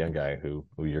the young guy who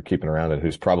you're keeping around and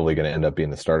who's probably going to end up being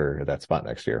the starter at that spot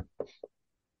next year.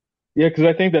 yeah, because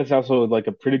I think that's also like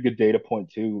a pretty good data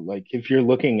point too. Like if you're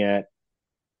looking at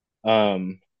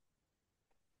um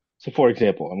so for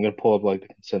example, I'm gonna pull up like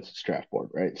the consensus draft board,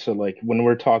 right? So like when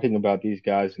we're talking about these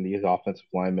guys and these offensive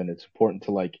linemen, it's important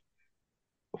to like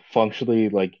functionally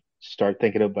like start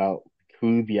thinking about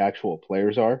who the actual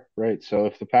players are, right? So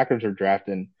if the Packers are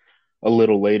drafting a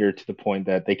little later to the point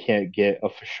that they can't get a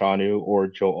Fashanu or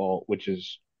Joe Alt, which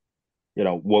is,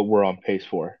 what we're on pace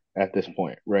for at this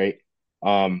point, right?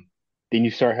 Um, then you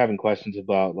start having questions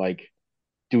about like,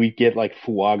 do we get like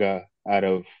Fuaga out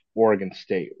of Oregon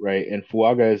State, right? And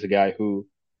Fuaga is a guy who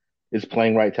is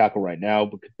playing right tackle right now,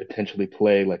 but could potentially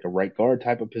play like a right guard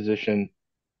type of position.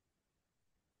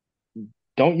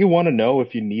 Don't you want to know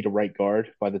if you need a right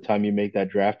guard by the time you make that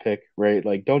draft pick, right?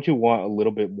 Like, don't you want a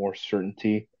little bit more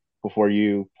certainty before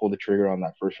you pull the trigger on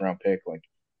that first round pick? Like,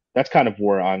 that's kind of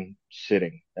where I'm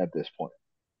sitting at this point.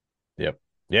 Yep.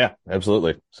 Yeah,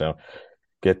 absolutely. So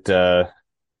get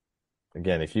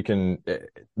again, if you can,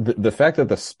 the fact that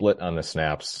the split on the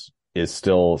snaps is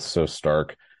still so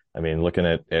stark. I mean, looking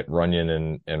at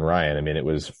Runyon and Ryan, I mean, it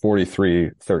was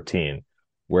 43-13,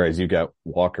 whereas you got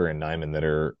Walker and Nyman that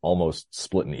are almost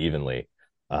splitting evenly.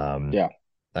 Yeah.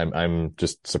 I'm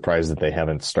just surprised that they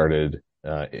haven't started,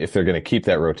 if they're going to keep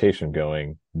that rotation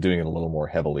going, doing it a little more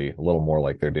heavily, a little more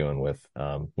like they're doing with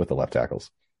the left tackles.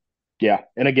 Yeah.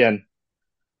 And again,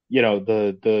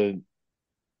 the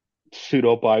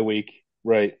pseudo bye week,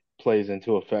 right, plays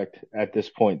into effect at this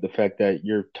point. The fact that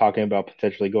you're talking about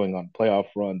potentially going on playoff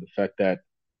run, the fact that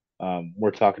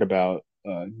we're talking about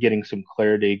getting some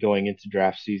clarity going into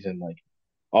draft season, like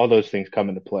all those things come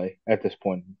into play at this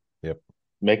point. Yep.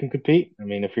 Make them compete. I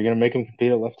mean, if you're going to make them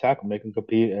compete at left tackle, make them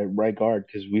compete at right guard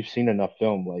because we've seen enough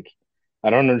film. Like, I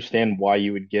don't understand why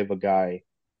you would give a guy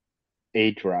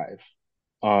a drive,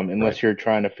 Right. unless you're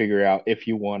trying to figure out if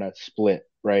you want to split,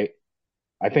 right?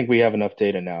 I think we have enough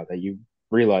data now that you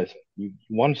realize you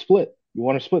want to split. You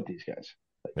want to split these guys.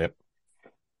 Yep.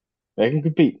 Make them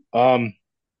compete. All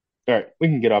right, we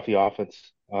can get off the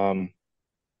offense. Vibe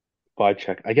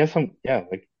check. I guess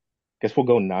guess we'll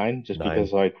go 9 just 9.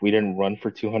 because like we didn't run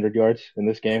for 200 yards in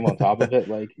this game on top of it.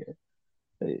 Like,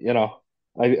 you know,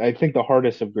 I think the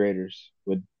hardest of graders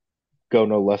would go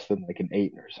no less than like an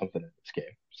 8 or something in this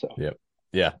game. So, Yep.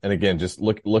 Yeah. And again, just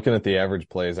looking at the average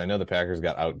plays, I know the Packers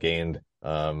got outgained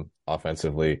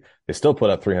offensively. They still put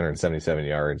up 377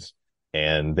 yards,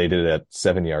 and they did it at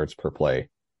 7 yards per play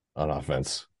on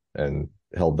offense and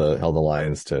held the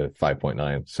Lions to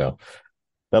 5.9. So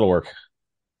that'll work.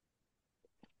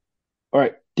 all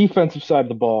right, defensive side of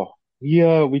the ball.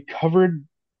 We covered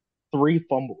 3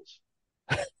 fumbles.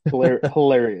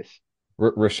 Hilarious.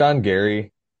 Rashawn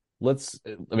Gary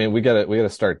we gotta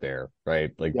start there,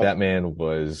 right? Like Yep. that man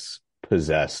was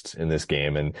possessed in this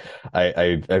game. And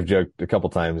I've joked a couple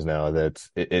times now that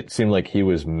it seemed like he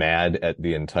was mad at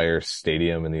the entire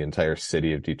stadium and the entire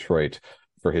city of Detroit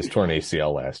for his torn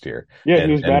ACL last year. Yeah, he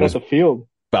And was mad at the field.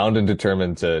 bound and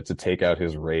determined to take out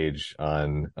his rage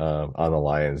on the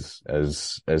Lions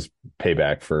as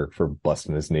payback for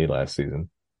busting his knee last season.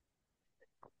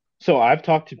 So I've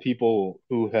talked to people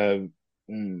who have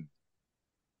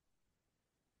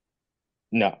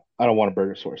no, I don't want a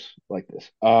burger source like this.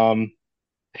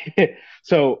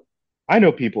 So I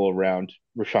know people around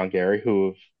Rashawn Gary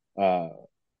who have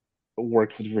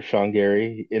worked with Rashawn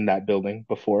Gary in that building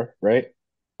before, right?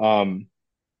 Um,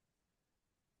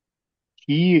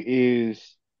 he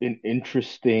is an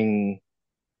interesting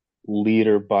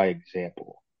leader by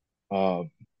example.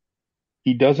 Um,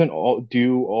 he doesn't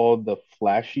do all the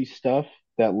flashy stuff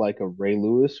that like a Ray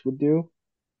Lewis would do,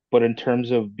 but in terms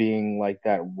of being like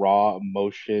that raw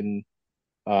emotion,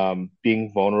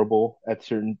 being vulnerable at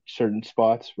certain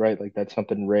spots, right? Like that's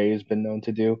something Ray has been known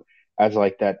to do as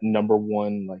like that number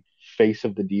one like face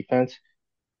of the defense.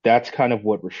 That's kind of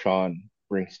what Rashawn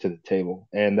brings to the table,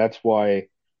 and that's why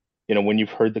when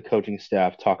you've heard the coaching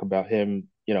staff talk about him,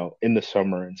 in the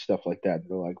summer and stuff like that,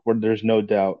 they're like, there's no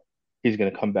doubt he's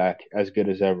going to come back as good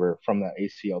as ever from that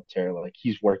ACL tear. Like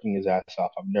he's working his ass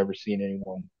off. I've never seen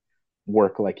anyone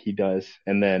work like he does.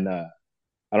 And then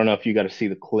I don't know if you got to see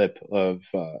the clip of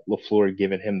LaFleur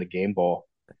giving him the game ball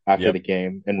after Yep. the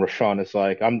game, and Rashawn is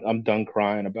like, I'm done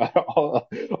crying about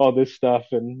all this stuff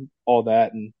and all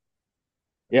that, and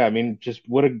yeah, I mean, just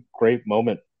what a great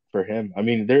moment for him. I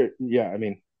mean,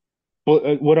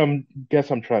 what I'm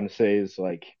trying to say is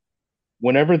like,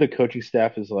 whenever the coaching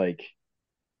staff is like,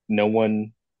 no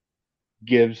one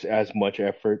gives as much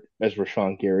effort as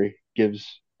Rashawn Gary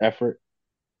gives effort,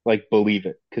 like believe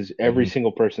it, because every Mhm.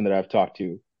 single person that I've talked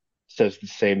to says the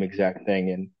same exact thing,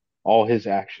 and all his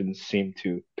actions seem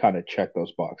to kind of check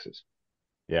those boxes.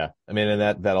 Yeah. I mean,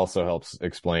 and that also helps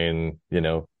explain,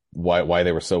 why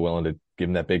they were so willing to give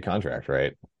him that big contract,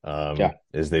 right? Yeah,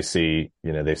 Is they see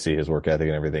his work ethic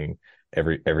and everything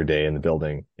every day in the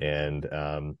building. And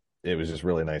it was just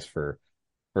really nice for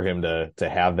him to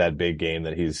have that big game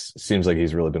that seems like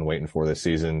he's really been waiting for this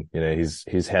season.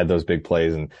 He's had those big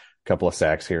plays and a couple of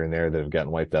sacks here and there that have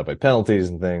gotten wiped out by penalties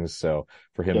and things. So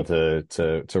for him yep.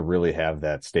 to really have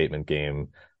that statement game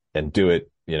and do it,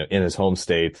 in his home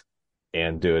state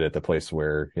and do it at the place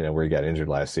where he got injured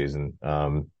last season,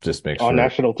 just makes On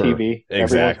national for TV,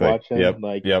 everyone's exactly. watching.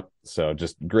 Like, Yep. So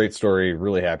just great story.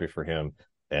 Really happy for him,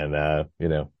 and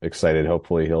excited.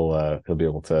 Hopefully he'll be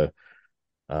able to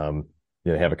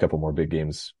have a couple more big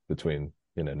games between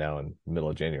now and middle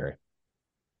of January.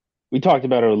 we talked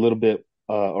about it a little bit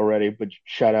already, but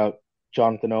shout out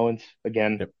Jonathan Owens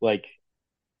again. Yep. Like,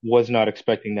 was not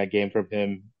expecting that game from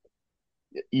him,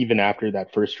 even after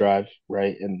that first drive,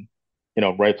 right? And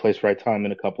right place, right time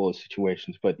in a couple of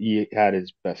situations, but he had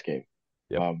his best game.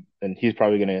 Yep. And he's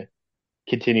probably going to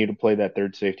continue to play that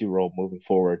third safety role moving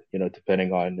forward,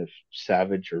 depending on if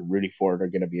Savage or Rudy Ford are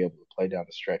going to be able to play down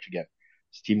the stretch again.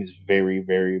 This team is very,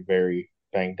 very, very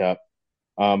banged up.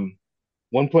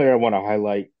 One player I want to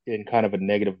highlight in kind of a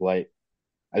negative light,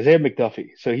 Isaiah McDuffie.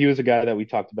 So he was a guy that we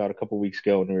talked about a couple weeks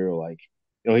ago, and we were like,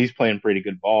 he's playing pretty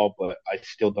good ball, but I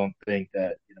still don't think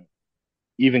that,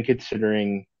 even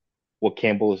considering what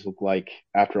Campbell has looked like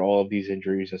after all of these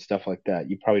injuries and stuff like that,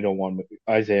 you probably don't want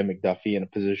Isaiah McDuffie in a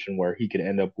position where he could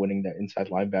end up winning that inside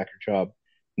linebacker job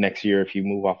next year if you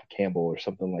move off of Campbell or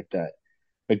something like that.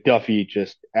 McDuffie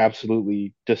just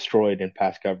absolutely destroyed in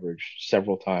pass coverage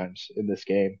several times in this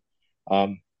game. A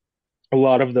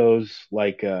lot of those,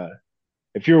 like,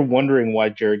 if you're wondering why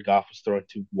Jared Goff was throwing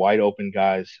to wide open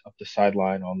guys up the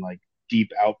sideline on like deep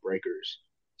outbreakers,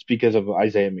 it's because of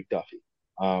Isaiah McDuffie.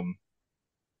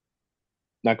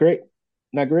 Not great.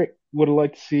 Not great. Would have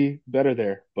liked to see better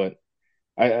there, but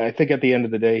I think at the end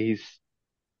of the day, he's,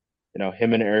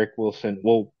 him and Eric Wilson.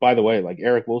 Well, by the way, like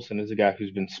Eric Wilson is a guy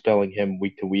who's been spelling him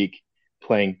week to week,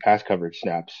 playing pass coverage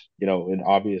snaps, in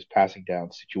obvious passing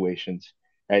down situations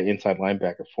at inside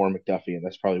linebacker for McDuffie, and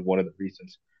that's probably one of the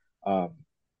reasons. Um,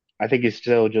 I think he's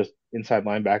still just inside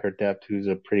linebacker depth, who's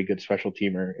a pretty good special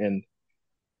teamer, and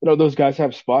those guys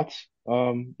have spots,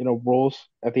 roles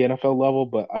at the NFL level,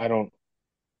 but I don't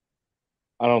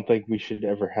think we should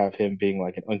ever have him being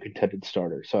like an uncontended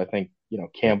starter. So I think,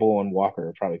 Yep. Campbell and Walker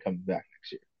are probably coming back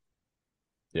next year.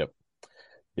 Yep.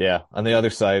 Yeah. On the other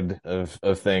side of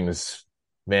things,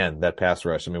 man, that pass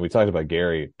rush. I mean, we talked about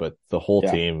Gary, but the whole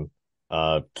Yeah. team,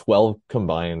 12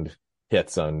 combined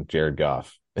hits on Jared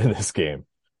Goff in this game.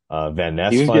 Van He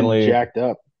Ness was getting finally, jacked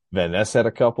up. Van Ness had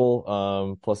a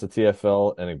couple, plus the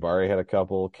TFL, and Igbari had a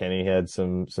couple. Kenny had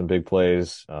some big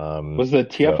plays. Was the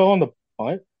TFL on the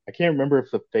punt? I can't remember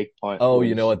if the fake punt Oh,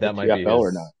 you know was what? the That might be TFL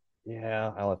or not. his.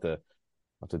 Yeah, I'll have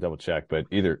to double check. But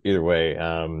either way,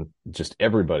 just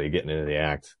everybody getting into the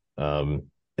act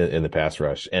in the pass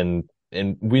rush, and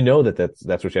we know that's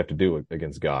what you have to do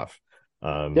against Goff.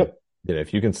 Yep.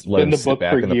 If you can It's let been him the sit book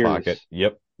back for in the years. pocket,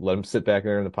 yep, let him sit back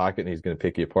there in the pocket, and he's going to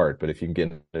pick you apart. But if you can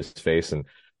get in his face and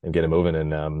get him moving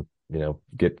and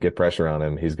get pressure on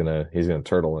him, he's gonna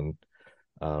turtle and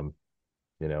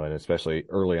and especially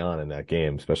early on in that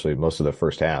game, especially most of the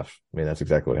first half. I mean, that's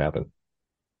exactly what happened.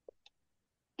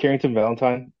 Carrington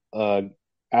Valentine,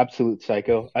 absolute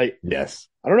psycho. Yes,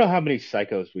 I don't know how many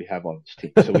psychos we have on this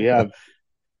team. So we have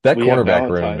that we have cornerback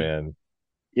room, Valentine. man.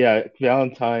 Yeah,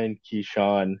 Valentine,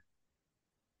 Keyshawn.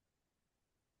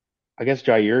 I guess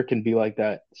Jair can be like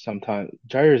that sometimes.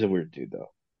 Jair is a weird dude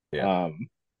though. Yeah. Um,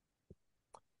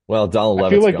 Well, Donald I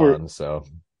feel Levitt's like we're gone, so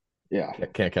yeah.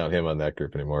 can't count him on that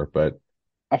group anymore. But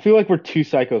I feel like we're two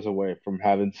psychos away from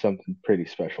having something pretty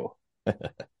special.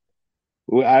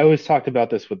 I always talked about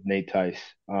this with Nate Tice,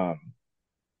 because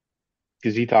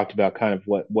he talked about kind of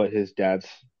what his dad's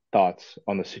thoughts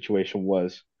on the situation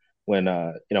was when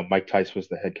Mike Tice was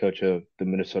the head coach of the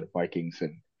Minnesota Vikings,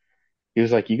 and he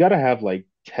was like, you got to have like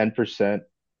 10%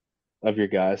 of your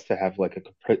guys to have like a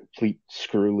complete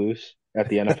screw loose at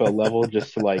the NFL level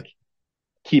just to like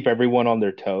keep everyone on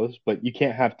their toes, but you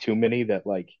can't have too many that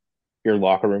like your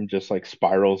locker room just like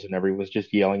spirals and everyone's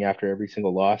just yelling after every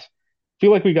single loss.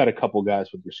 Feel like we got a couple guys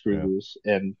with their screw yeah. loose,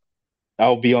 and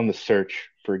I'll be on the search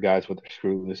for guys with their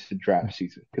screw loose in draft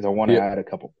season because I want to Yeah. add a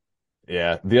couple.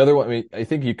 Yeah. The other one, I mean, I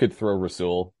think you could throw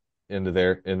Rasul into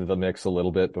the mix a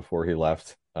little bit before he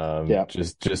left. Yeah.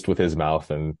 Just with his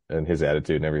mouth and his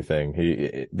attitude and everything.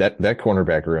 That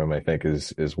cornerback room, I think,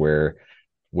 is where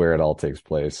it all takes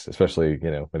place, especially,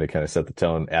 when they kind of set the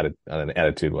tone on an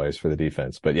attitude wise for the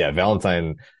defense. But yeah,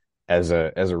 Valentine as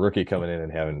a rookie coming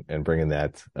in and bringing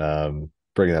that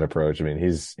approach. I mean,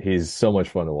 he's so much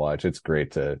fun to watch. It's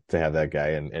great to have that guy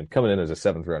and coming in as a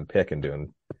 7th round pick and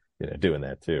doing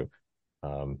that too.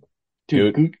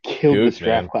 Dude, Goot killed Goot, this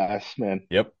draft man. class, man.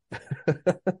 Yep.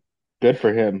 Good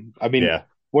for him. I mean, Yeah.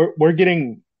 we're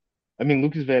getting. I mean,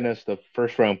 Lucas Van Ness, the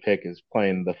first round pick, is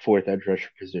playing the 4th edge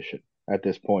rusher position at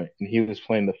this point, and he was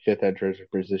playing the 5th edge rusher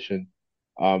position.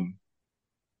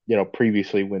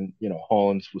 Previously when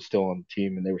Hollins was still on the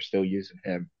team and they were still using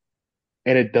him,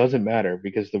 and it doesn't matter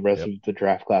because the rest Yep. of the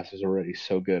draft class is already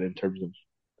so good in terms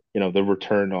of the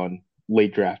return on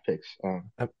late draft picks.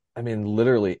 I mean,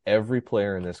 literally every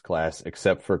player in this class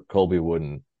except for Colby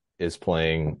Wooden is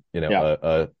playing,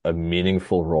 Yeah. a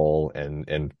meaningful role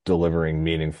and delivering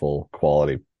meaningful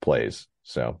quality plays.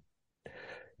 So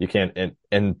you can't,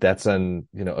 and that's on,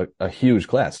 a huge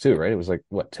class too, right? It was like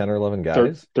what, 10 or 11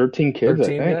 guys? 13 kids,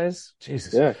 13 I think. guys?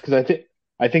 Jesus. Yeah, because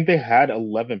I think they had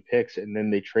 11 picks and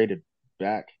then they traded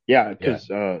back. Yeah, because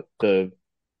the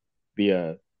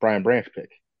Brian Branch pick,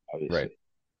 obviously.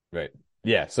 Right.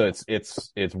 Yeah, so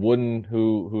it's Wooden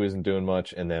who isn't doing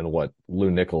much, and then Lou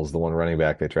Nichols, the one running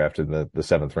back they drafted in the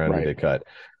 7th round who they cut.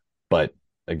 But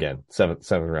again,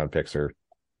 seventh round picks are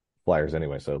flyers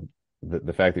anyway. So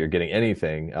the fact that you're getting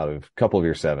anything out of a couple of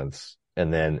your 7ths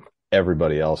and then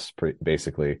everybody else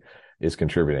basically is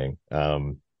contributing,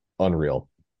 unreal,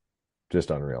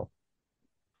 just unreal.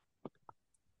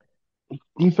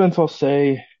 Defense, I'll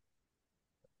say,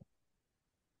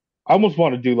 I almost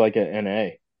want to do like an NA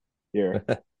here,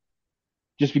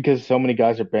 just because so many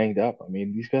guys are banged up. I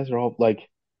mean, these guys are all like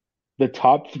the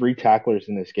top 3 tacklers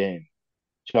in this game: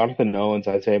 Jonathan Owens,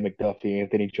 Isaiah McDuffie,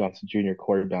 Anthony Johnson Jr.,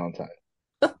 Corey Ballantyne.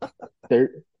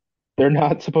 They're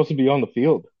not supposed to be on the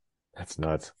field. That's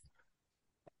nuts.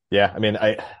 Yeah, I mean,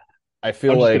 I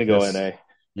feel I'm just like gonna go NA.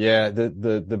 Yeah,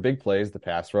 the big plays, the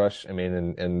pass rush. I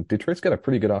mean, and Detroit's got a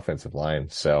pretty good offensive line,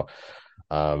 so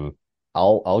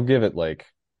I'll give it like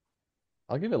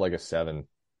a 7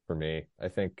 for me. I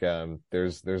think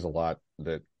there's a lot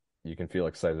that you can feel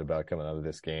excited about coming out of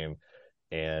this game,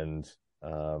 and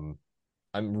I'm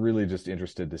really just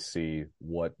interested to see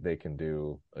what they can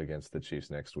do against the Chiefs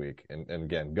next week. And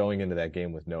again, going into that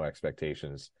game with no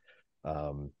expectations,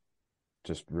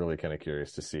 just really kind of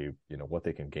curious to see, what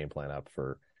they can game plan up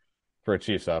for a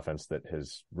Chiefs offense that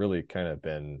has really kind of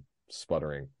been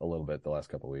sputtering a little bit the last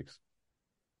couple of weeks.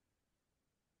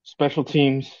 Special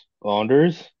teams,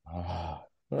 Launders.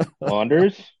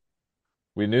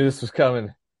 We knew this was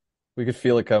coming. We could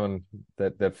feel it coming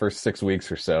that first 6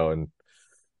 weeks or so. And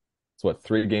it's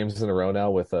 3 games in a row now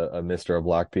with a missed or a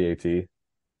block PAT.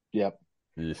 Yep.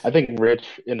 Eesh. I think Rich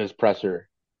in his presser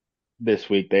this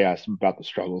week they asked him about the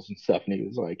struggles and stuff, and he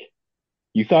was like,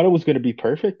 "You thought it was going to be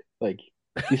perfect? Like,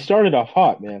 you started off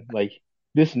hot, man. Like,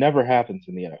 this never happens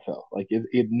in the NFL. Like,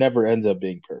 it never ends up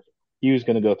being perfect. He was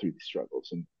going to go through these struggles,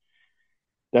 and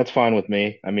that's fine with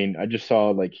me. I mean, I just saw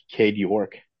like Cade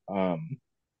York,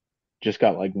 just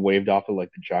got like waved off of like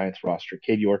the Giants roster.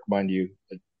 Cade York, mind you,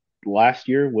 like, last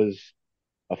year was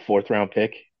a fourth round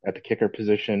pick at the kicker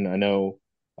position. I know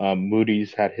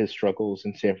Moody's had his struggles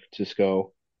in San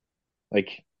Francisco.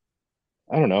 Like,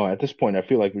 I don't know. At this point, I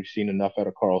feel like we've seen enough out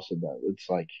of Carlson that it's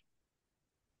like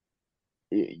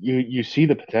you see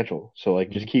the potential. So like,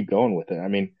 just Mhm. keep going with it. I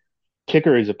mean,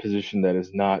 kicker is a position that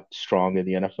is not strong in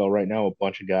the NFL right now. A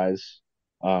bunch of guys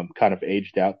kind of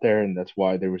aged out there, and that's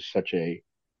why there was such a.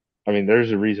 I mean,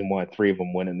 there's a reason why three of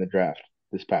them went in the draft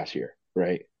this past year,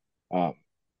 right? Um,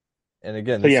 And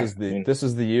again, so this yeah, is I the mean, this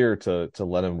is the year to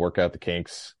let him work out the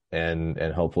kinks and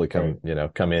hopefully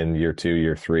right, come in year 2,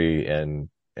 year 3 and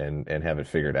have it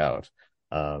figured out.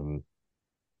 Um,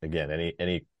 Again,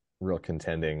 any real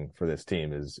contending for this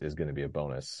team is going to be a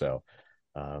bonus. So,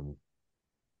 um,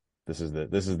 this is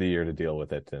the year to deal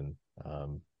with it. And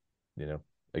you know,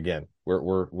 again,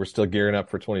 we're still gearing up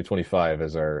for 2025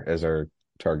 as our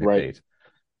target right.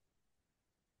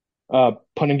 date.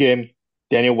 Punting game,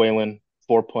 Daniel Whalen,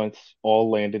 4 punts, all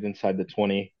landed inside the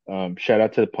 20. Shout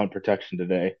out to the punt protection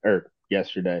today or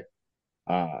yesterday.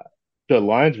 Uh, the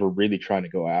Lions were really trying to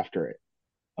go after it.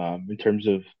 In terms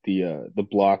of the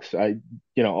blocks,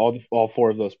 all four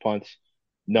of those punts,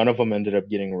 none of them ended up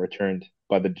getting returned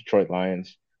by the Detroit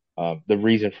Lions. The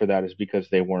reason for that is because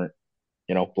they weren't,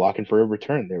 blocking for a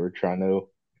return. They were trying to,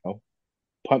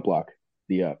 punt block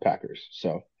the Packers.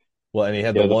 So, Well, and he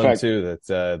had the the one fact, too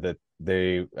that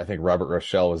I think Robert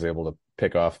Rochelle was able to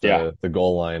pick off yeah, the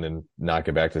goal line and knock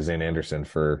it back to Zane Anderson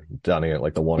for downing at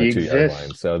like the 1 or he 2 yard line.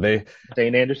 exists. So they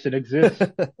Zane Anderson exists.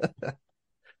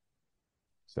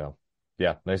 so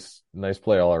yeah, nice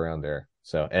play all around there.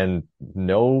 So and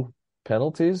no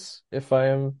penalties if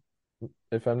I'm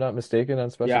not mistaken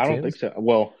on special Yeah, I don't think teams. so.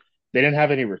 Well, they didn't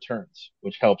have any returns,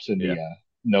 which helps in Yeah. the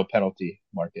no penalty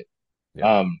market. Yep.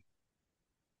 Um,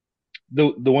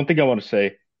 the one thing I want to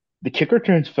say, the kick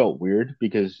returns felt weird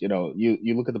because you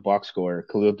look at the box score,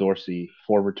 Khalil Dorsey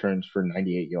 4 returns for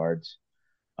 98 yards.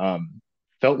 Um,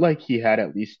 Felt like he had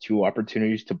at least two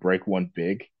opportunities to break one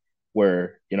big,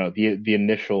 where the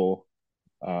initial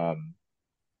um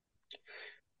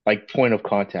like point of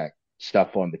contact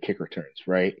stuff on the kick returns,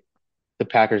 right? The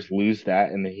Packers lose that,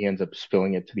 and then he ends up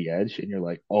spilling it to the edge, and you're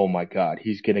like, oh my God,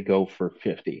 he's gonna go for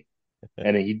 50,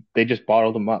 and they just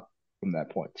bottled him up from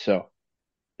that point. So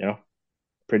you know,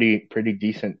 pretty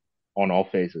decent on all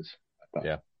phases, I thought.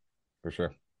 Yeah, for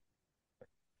sure.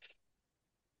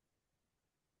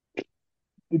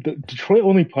 Detroit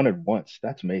only punted once.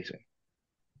 That's amazing.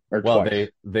 Or Well, twice.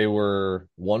 they were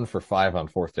 1 for 5 on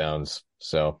fourth downs.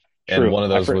 So, and True. one of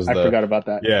those was I forgot about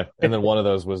that. yeah, and then one of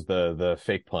those was the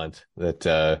fake punt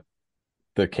that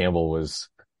Campbell was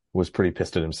pretty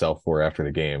pissed at himself for after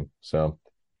the game. So,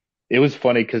 It was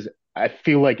funny because I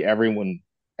feel like everyone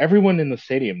in the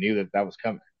stadium knew that that was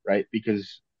coming, right?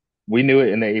 Because we knew it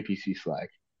in the APC Slack.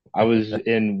 I was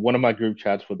in one of my group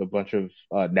chats with a bunch of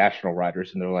national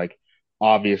writers, and they're like,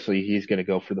 obviously he's going to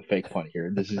go for the fake punt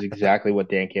here. This is exactly what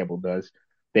Dan Campbell does.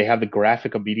 They have the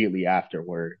graphic immediately after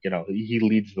where, he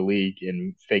leads the league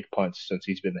in fake punts since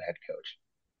he's been the head coach.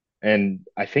 And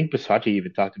I think Bisaccia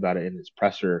even talked about it in his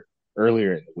presser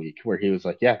earlier in the week, where he was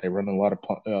like, "Yeah, they run a lot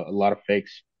of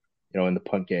fakes, in the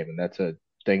punt game, and that's a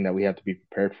thing that we have to be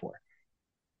prepared for."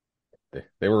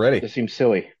 they were ready. Just seems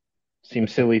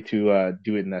silly to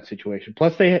do it in that situation.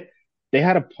 Plus, they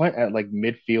had a punt at like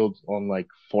midfield on like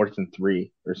 4th and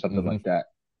 3 or something Hmm. like that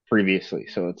previously.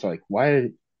 So it's like, why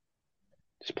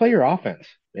just play your offense,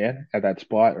 man, at that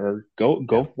spot, or Yeah.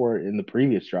 go for it in the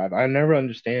previous drive. I never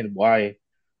understand why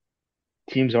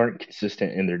teams aren't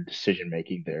consistent in their decision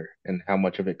making there and how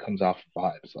much of it comes off of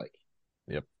vibes. Like,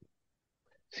 Yep.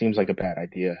 seems like a bad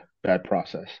idea, bad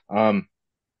process.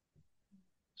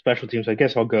 Special teams, I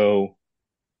guess I'll go,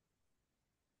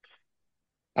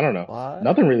 I don't know.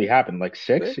 Nothing 5, really happened. Like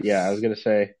 6. Yeah, I was 6, gonna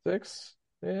say 6.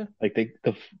 Yeah. like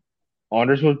the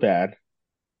honors was bad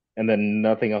and then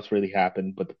nothing else really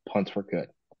happened, but the punts were good.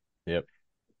 Yep.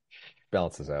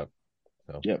 Balances out.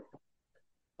 So, Yep.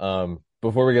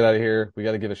 before we get out of here, we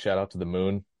got to give a shout out to the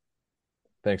moon.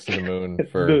 Thanks to the moon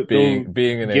for The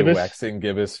being in a give us waxing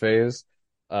gibbous phase.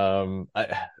 I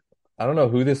don't know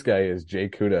who this guy is, Jay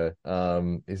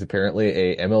Kuda. He's apparently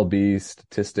a MLB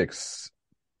statistics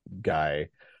guy,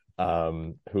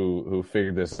 who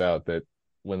figured this out that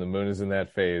when the moon is in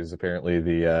that phase, apparently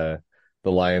the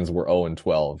Lions were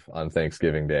 0-12 on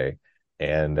Thanksgiving Day.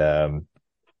 And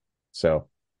so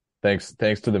thanks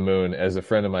to the moon. As a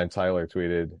friend of mine, Tyler,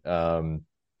 tweeted,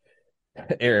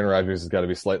 Aaron Rodgers has got to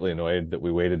be slightly annoyed that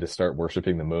we waited to start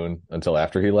worshiping the moon until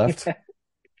after he left.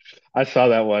 I saw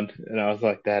that one and I was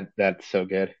like, that's so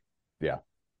good. Yeah.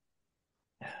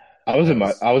 I was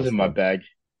in my bag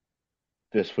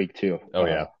this week too. Oh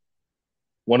yeah.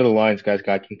 One of the Lions guys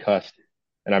got concussed,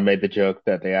 and I made the joke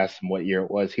that they asked him what year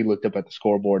it was. He looked up at the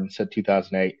scoreboard and said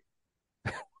 2008.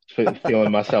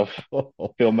 Feeling myself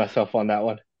on that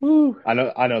one. Woo. I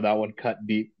know that one cut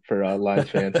deep for Lions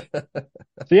fans.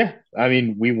 So yeah, I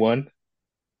mean, we won.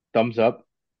 Thumbs up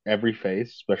every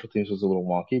phase. Special teams was a little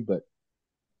wonky, but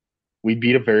we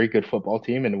beat a very good football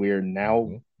team, and we are now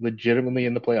legitimately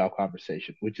in the playoff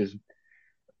conversation, which is,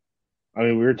 I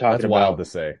mean, we were talking That's wild to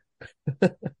say.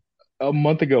 A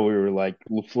month ago, we were like,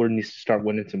 LaFleur needs to start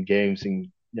winning some games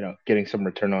and, getting some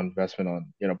return on investment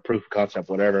on, proof of concept,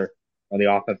 whatever, on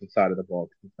the offensive side of the ball.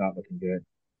 It's not looking good.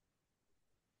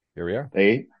 Here we are.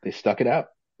 They stuck it out.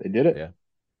 They did it. Yeah.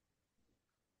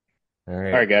 All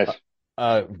right, guys.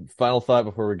 Final thought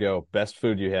before we go. Best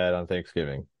food you had on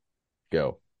Thanksgiving.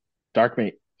 Go. Dark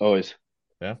meat, always.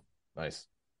 Yeah. Nice.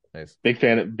 Big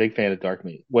fan of dark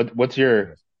meat. What's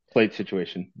your plate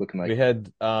situation looking like? We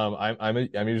had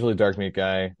I'm usually a dark meat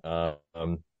guy.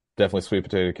 Definitely sweet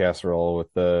potato casserole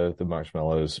with the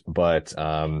marshmallows. But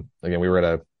again, we were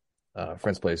at a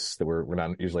friend's place that we're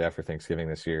not usually after Thanksgiving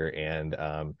this year, and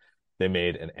they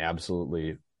made an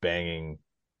absolutely banging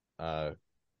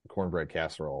cornbread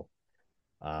casserole.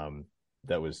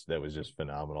 That was just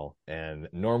phenomenal. And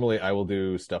normally I will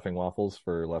do stuffing waffles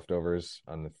for leftovers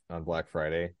on Black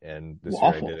Friday, and this year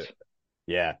I did it.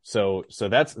 Yeah, so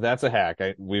that's a hack.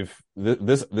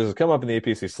 This has come up in the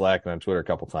APC Slack and on Twitter a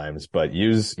couple times, but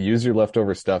use your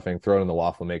leftover stuffing, throw it in the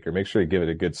waffle maker. Make sure you give it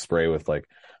a good spray with like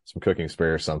some cooking spray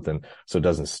or something so it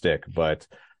doesn't stick. But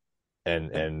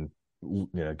and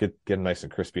get them nice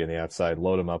and crispy on the outside.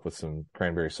 Load them up with some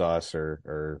cranberry sauce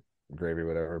or gravy,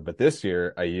 whatever. But this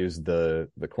year I used the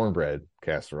cornbread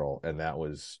casserole, and that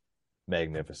was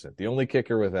magnificent. The only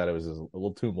kicker with that, it was a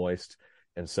little too moist,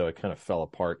 and so it kind of fell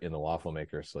apart in the waffle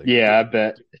maker. So I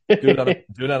bet. do it on a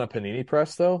panini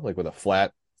press though, like with a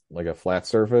flat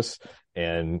surface,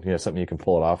 and something you can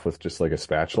pull it off with just like a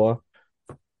spatula.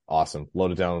 Awesome.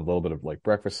 Load it down with a little bit of like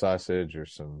breakfast sausage or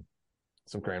some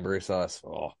cranberry sauce.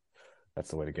 Oh, that's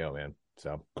the way to go, man.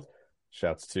 So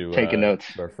shouts to taking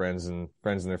notes, our friends and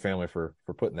their family for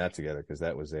putting that together, because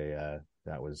that was the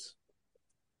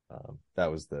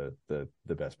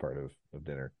best part of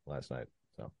dinner last night.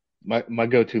 So my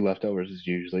go-to leftovers is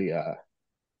usually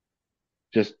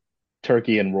just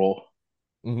turkey and roll,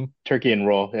 and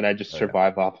I just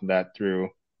survive off of that through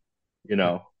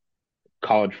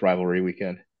college rivalry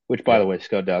weekend. Which, by the way,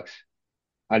 Sco Ducks,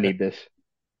 I need this.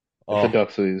 If the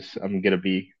Ducks lose, I'm gonna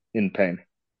be in pain.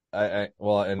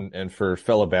 And for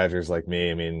fellow Badgers like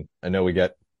me, I mean, I know we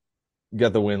got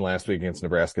the win last week against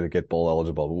Nebraska to get bowl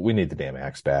eligible, but we need the damn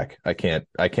Axe back. We can't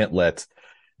let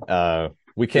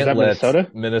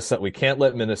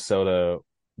Minnesota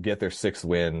get their sixth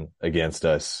win against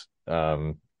us,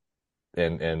 and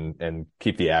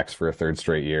keep the Axe for a third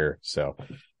straight year. So,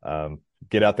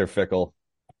 get out there, Fickle,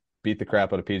 beat the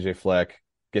crap out of PJ Fleck,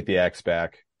 get the Axe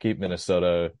back, keep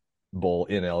Minnesota bowl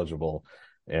ineligible.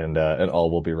 And all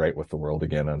will be right with the world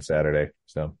again on Saturday.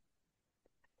 So, all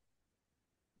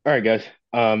right, guys.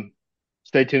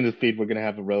 Stay tuned to the feed. We're going to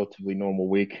have a relatively normal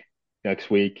week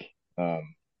next week. We're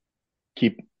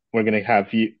going to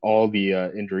have all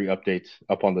the injury updates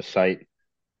up on the site.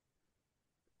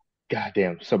 God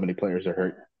damn, so many players are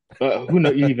hurt. Who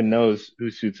even knows who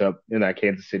suits up in that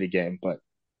Kansas City game? But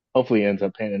hopefully, it ends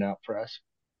up panning out for us.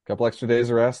 A couple extra days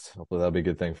of rest. Hopefully, that'll be a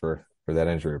good thing for that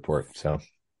injury report. So.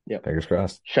 Yeah, fingers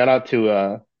crossed. Shout out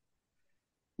to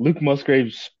Luke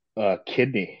Musgrave's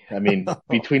kidney. I mean,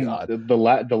 between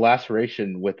the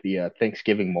laceration with the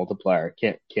Thanksgiving multiplier,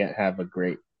 can't be having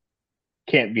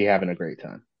a great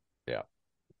time. Yeah.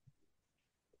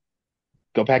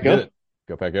 Go Pack Go.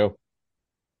 Go Pack Go.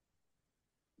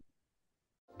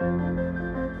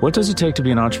 What does it take to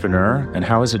be an entrepreneur, and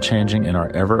how is it changing in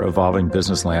our ever-evolving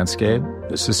business landscape?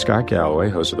 This is Scott Galloway,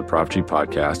 host of the Prop G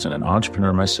podcast and an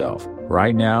entrepreneur myself.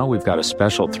 Right now, we've got a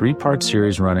special 3-part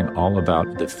series running all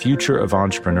about the future of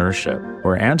entrepreneurship.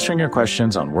 We're answering your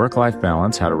questions on work-life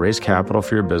balance, how to raise capital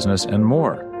for your business, and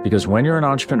more. Because when you're an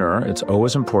entrepreneur, it's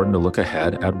always important to look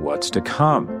ahead at what's to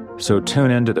come. So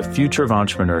tune in to the Future of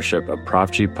Entrepreneurship, a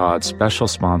Prop G pod special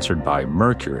sponsored by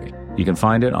Mercury. You can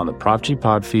find it on the Prop G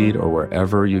pod feed or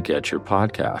wherever you get your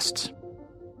podcasts.